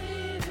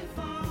waited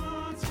for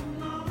too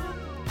long.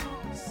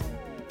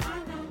 I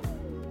know,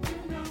 you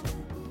know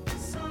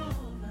it's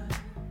over.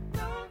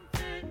 Don't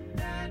think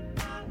that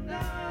my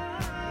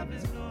love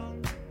is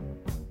gone.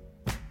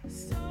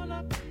 It's all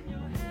up in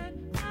your head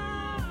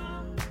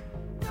now.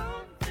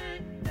 Don't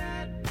think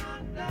that my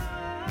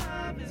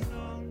love is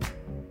gone.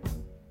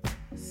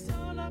 It's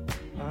all up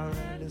in your Alright,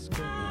 head let's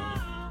go now.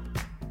 now.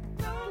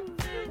 Don't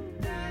think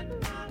that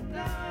my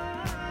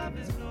love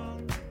is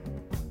gone.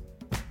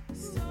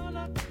 It's all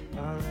up in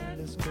your Alright, head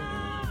let's go now.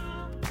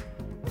 now.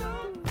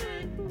 Don't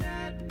think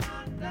that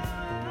my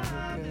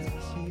love is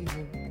gone.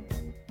 Casio,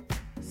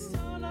 It's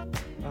all up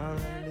in your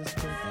alright, head let's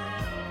go now.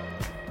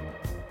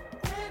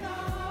 when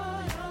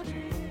all your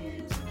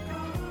dreams are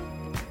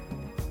gone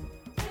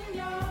and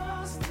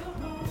you're still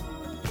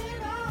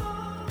holding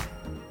on.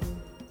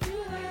 You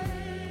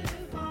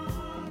waited for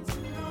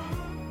too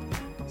long.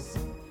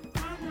 I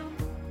know,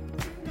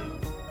 you know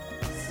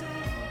the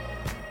song.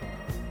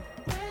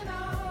 When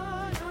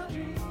all your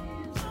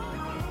dreams are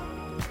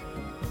gone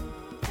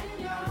and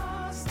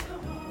you're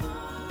still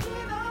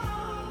holding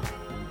on,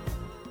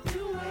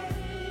 you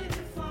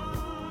waited for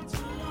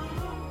too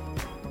long.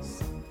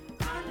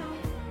 I know,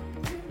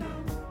 you know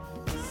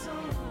the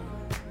song.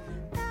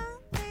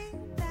 Don't think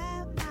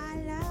that my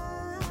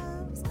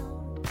love's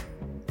gone.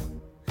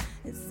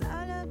 It's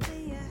all up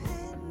in your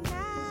head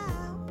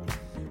now.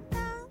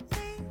 Don't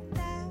think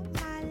that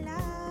my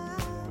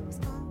love's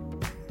gone.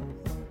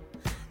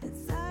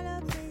 It's all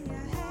up in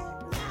your head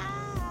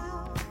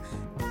now.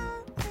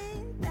 Don't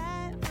think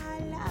that my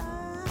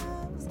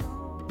love's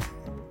gone.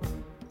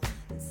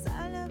 It's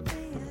all up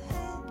in your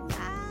head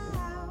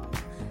now.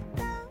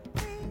 Don't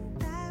think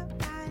that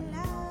my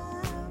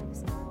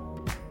love's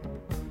gone.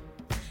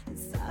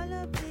 It's all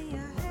up in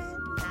your head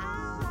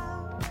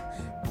now.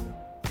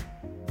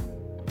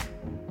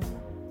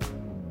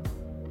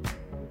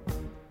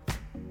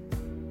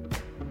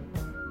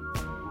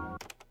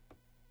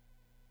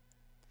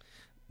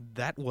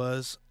 That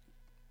was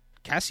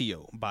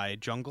Casio by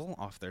Jungle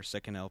off their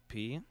second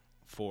LP,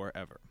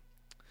 Forever.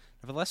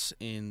 Nevertheless,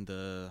 for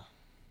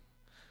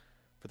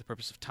the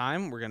purpose of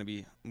time, we're going to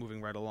be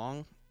moving right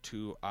along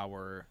to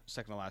our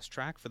second to last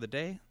track for the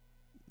day.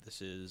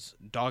 This is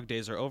Dog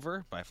Days Are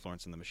Over by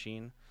Florence and the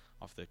Machine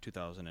off their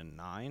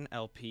 2009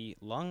 LP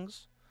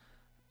Lungs.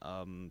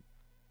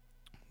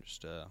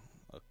 Just a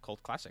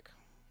cult classic.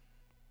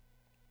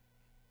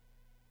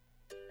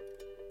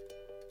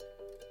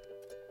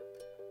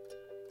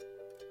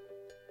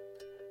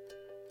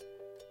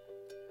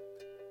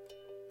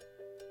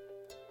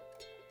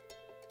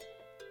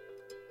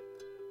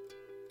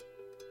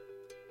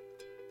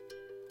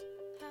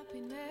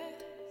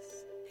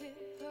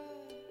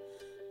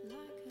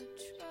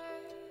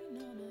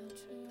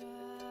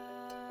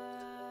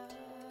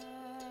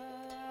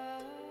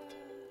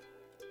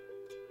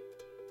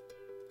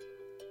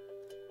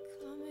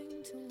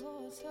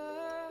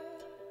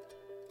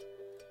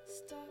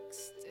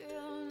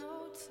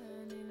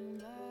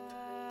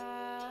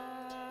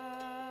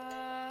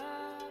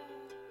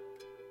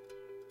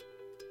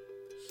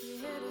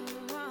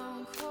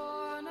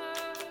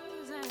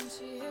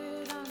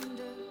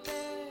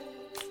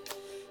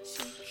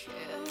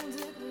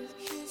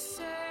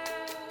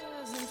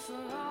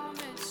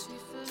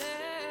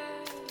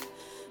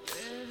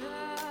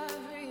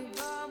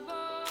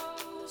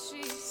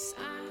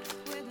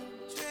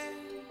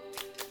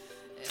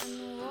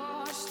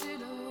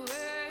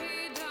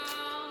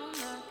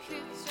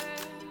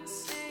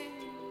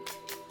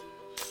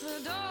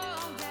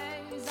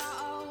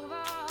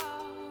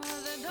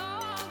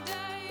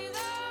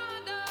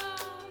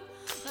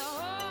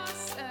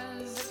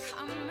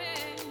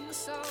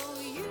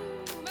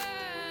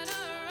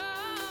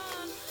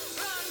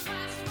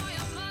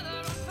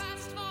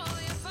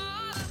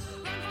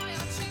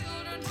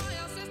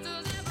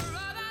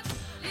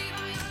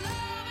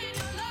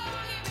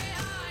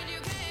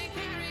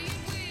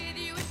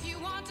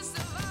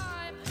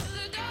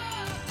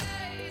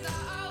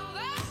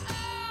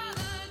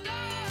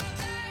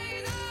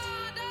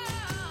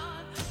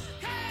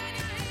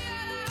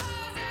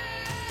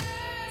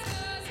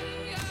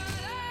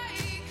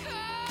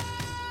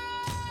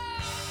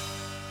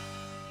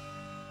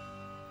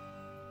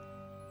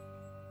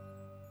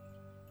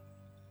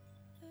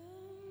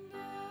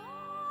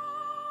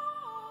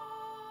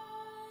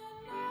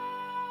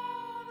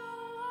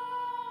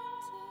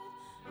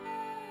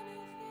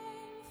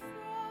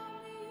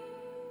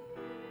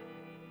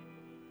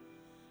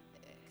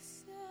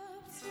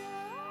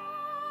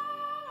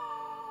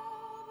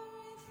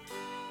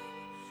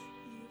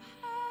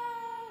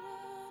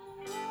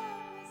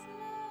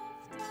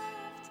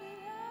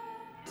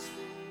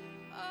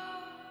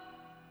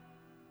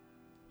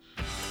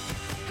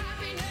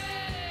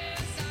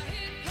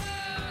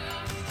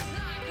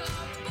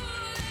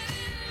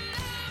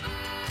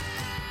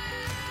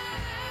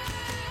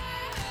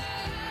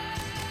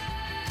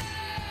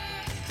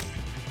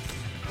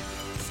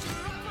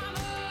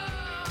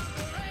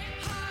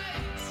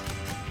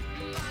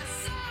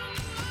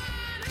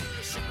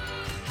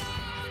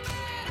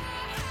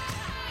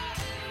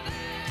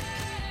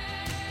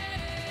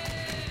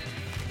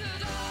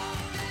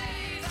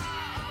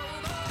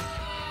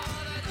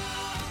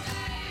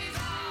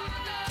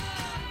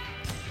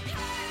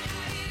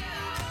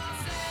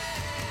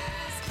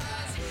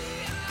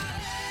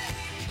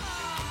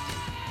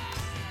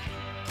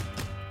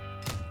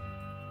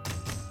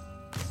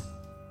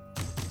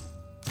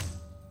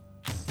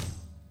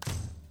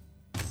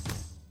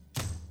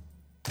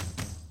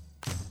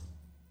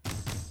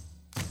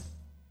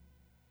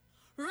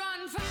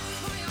 Run fast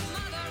for your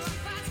mother, run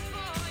fast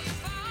for your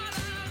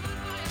father, run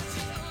for your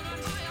children,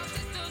 for your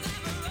sisters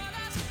and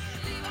brothers.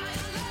 Leave all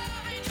your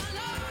love and your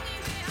lonely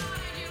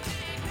behind. You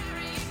can't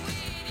carry it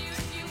with you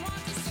if you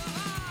want to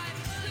survive.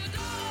 The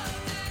dog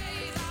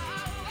days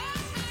are over,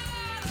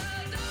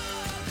 the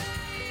dog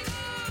days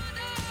are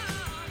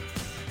done.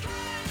 Can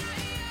you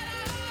hear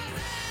those sisters?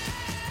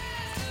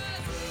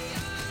 We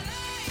are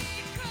late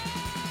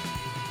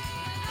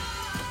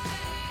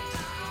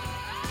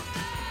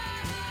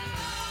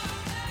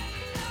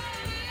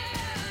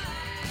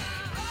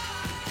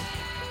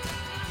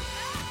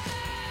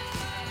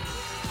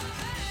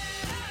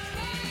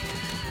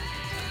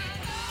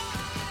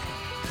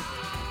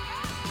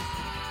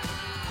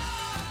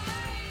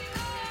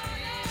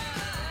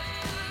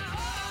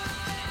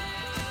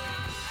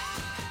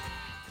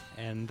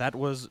And that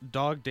was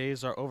Dog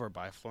Days Are Over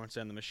by Florence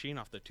and the Machine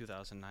off the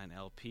 2009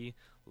 LP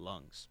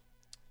Lungs.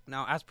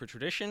 Now, as per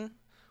tradition,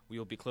 we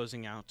will be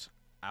closing out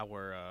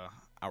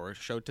our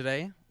show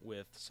today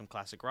with some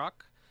classic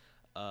rock.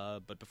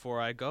 But before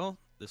I go,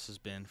 this has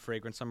been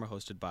Fragrant Summer,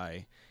 hosted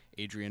by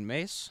Adrian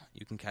Mace.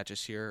 You can catch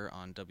us here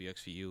on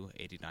WXVU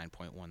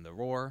 89.1 The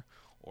Roar,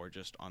 or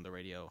just on the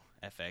Radio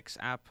FX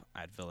app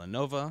at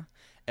Villanova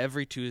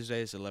every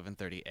Tuesdays,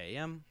 11:30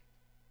 a.m.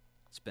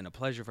 It's been a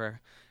pleasure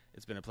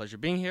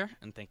being here,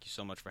 and thank you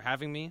so much for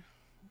having me.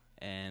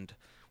 And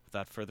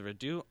without further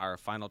ado, our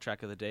final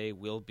track of the day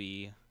will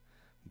be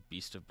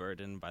Beast of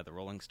Burden by the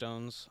Rolling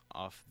Stones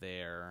off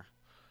their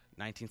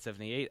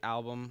 1978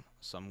 album,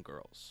 Some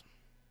Girls.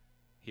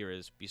 Here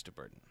is Beast of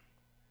Burden.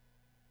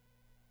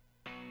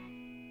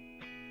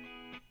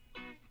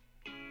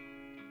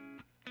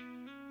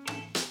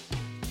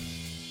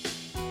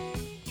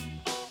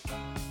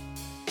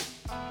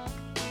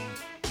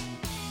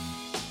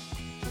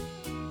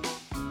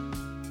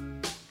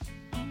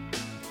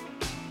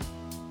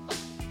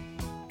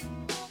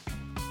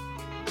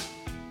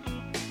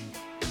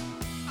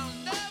 I'll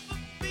never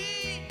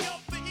be your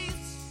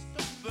beast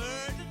of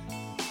burden.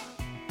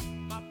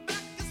 My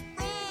back is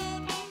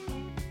broad,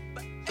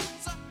 but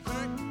it's a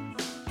hurt.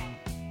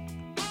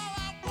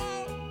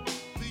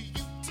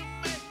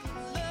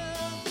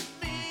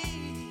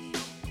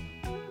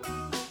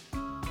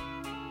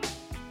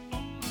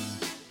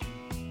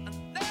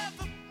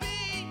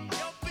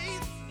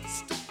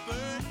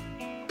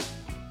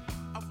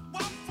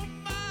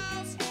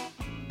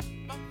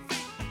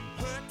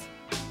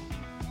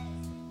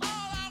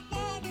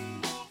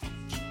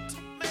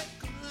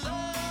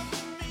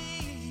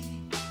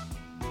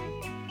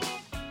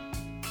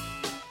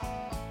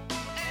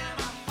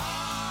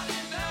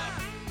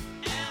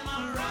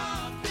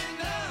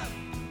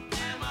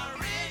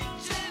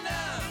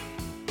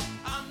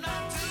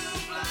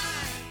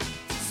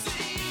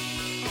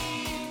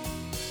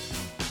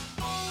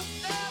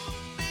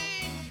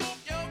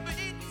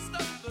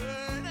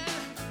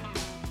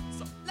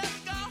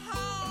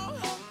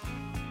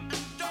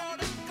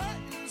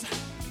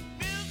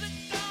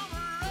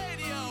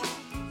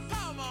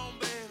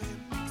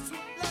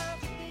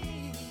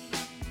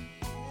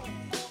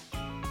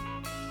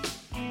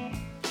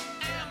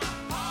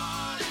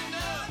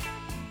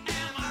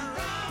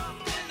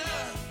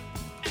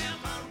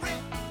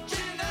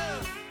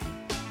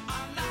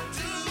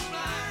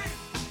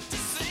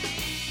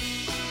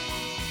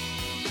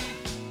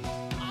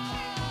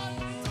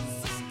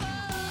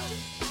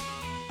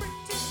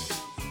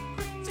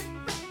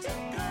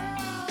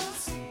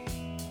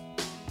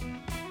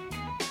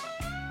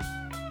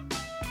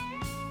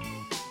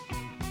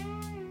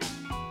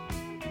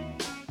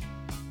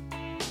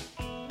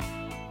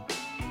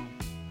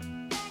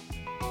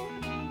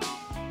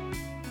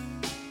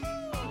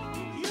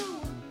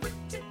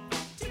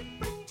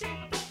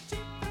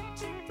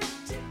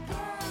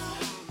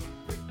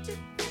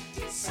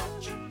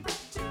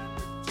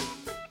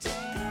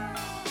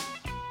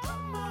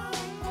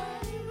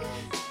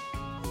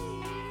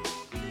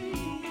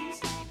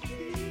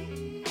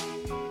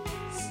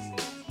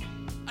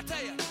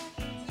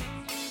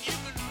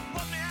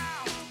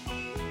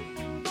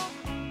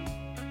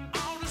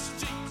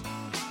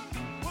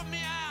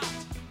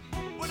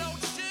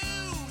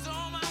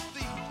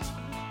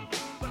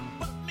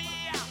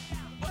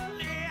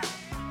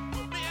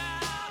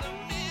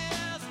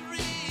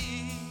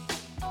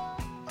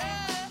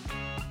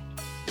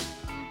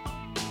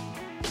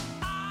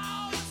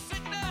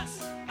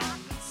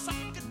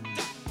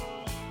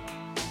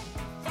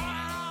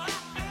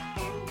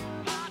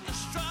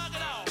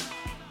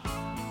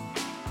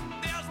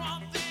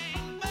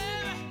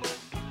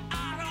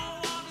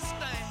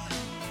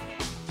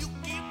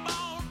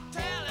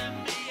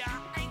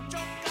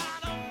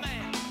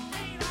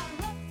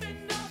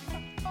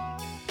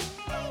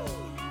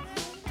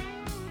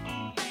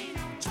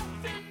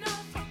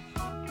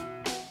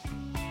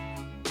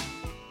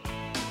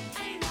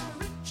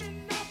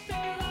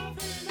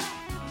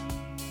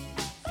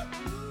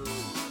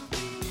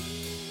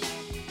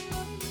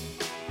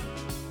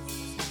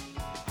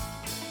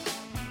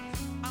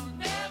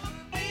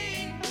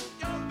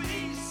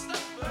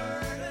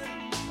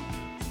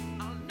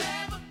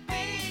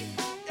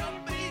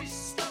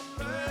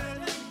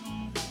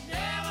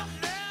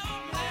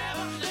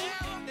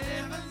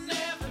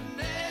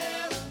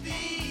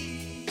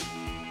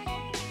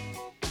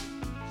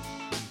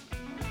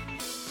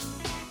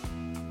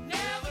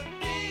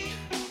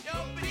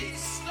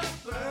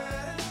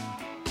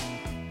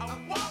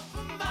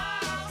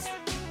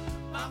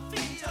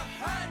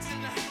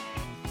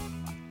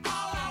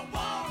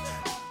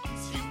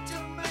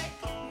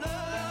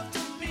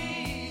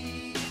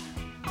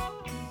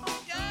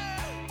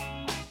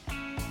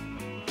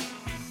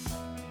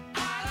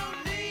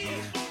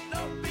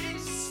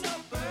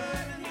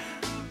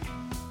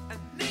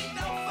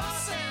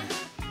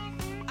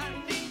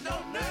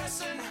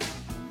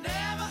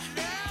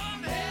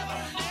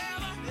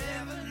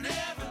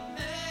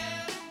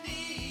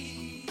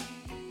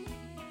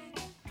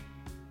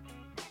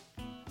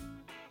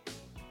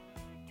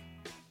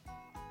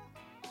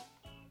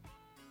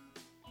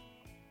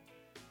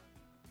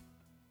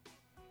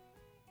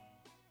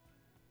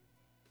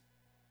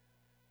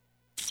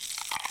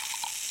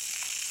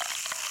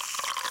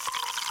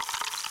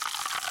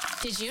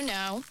 Did you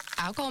know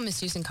alcohol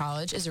misuse in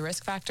college is a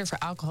risk factor for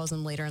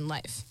alcoholism later in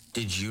life?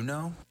 Did you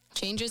know?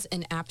 Changes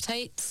in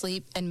appetite,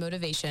 sleep, and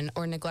motivation,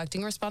 or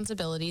neglecting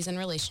responsibilities and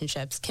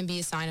relationships can be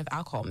a sign of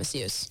alcohol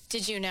misuse.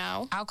 Did you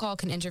know alcohol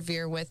can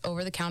interfere with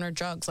over-the-counter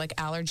drugs like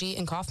allergy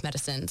and cough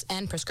medicines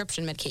and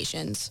prescription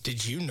medications?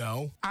 Did you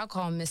know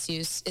alcohol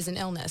misuse is an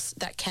illness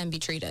that can be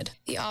treated?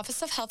 The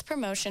Office of Health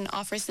Promotion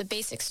offers the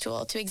BASICS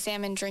tool to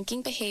examine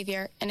drinking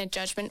behavior in a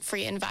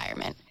judgment-free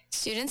environment.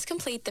 Students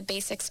complete the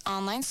BASICS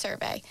online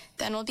survey,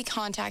 then will be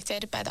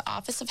contacted by the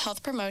Office of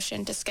Health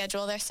Promotion to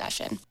schedule their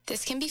session.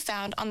 This can be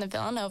found on the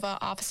Villanova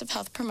Office of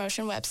Health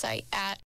Promotion website at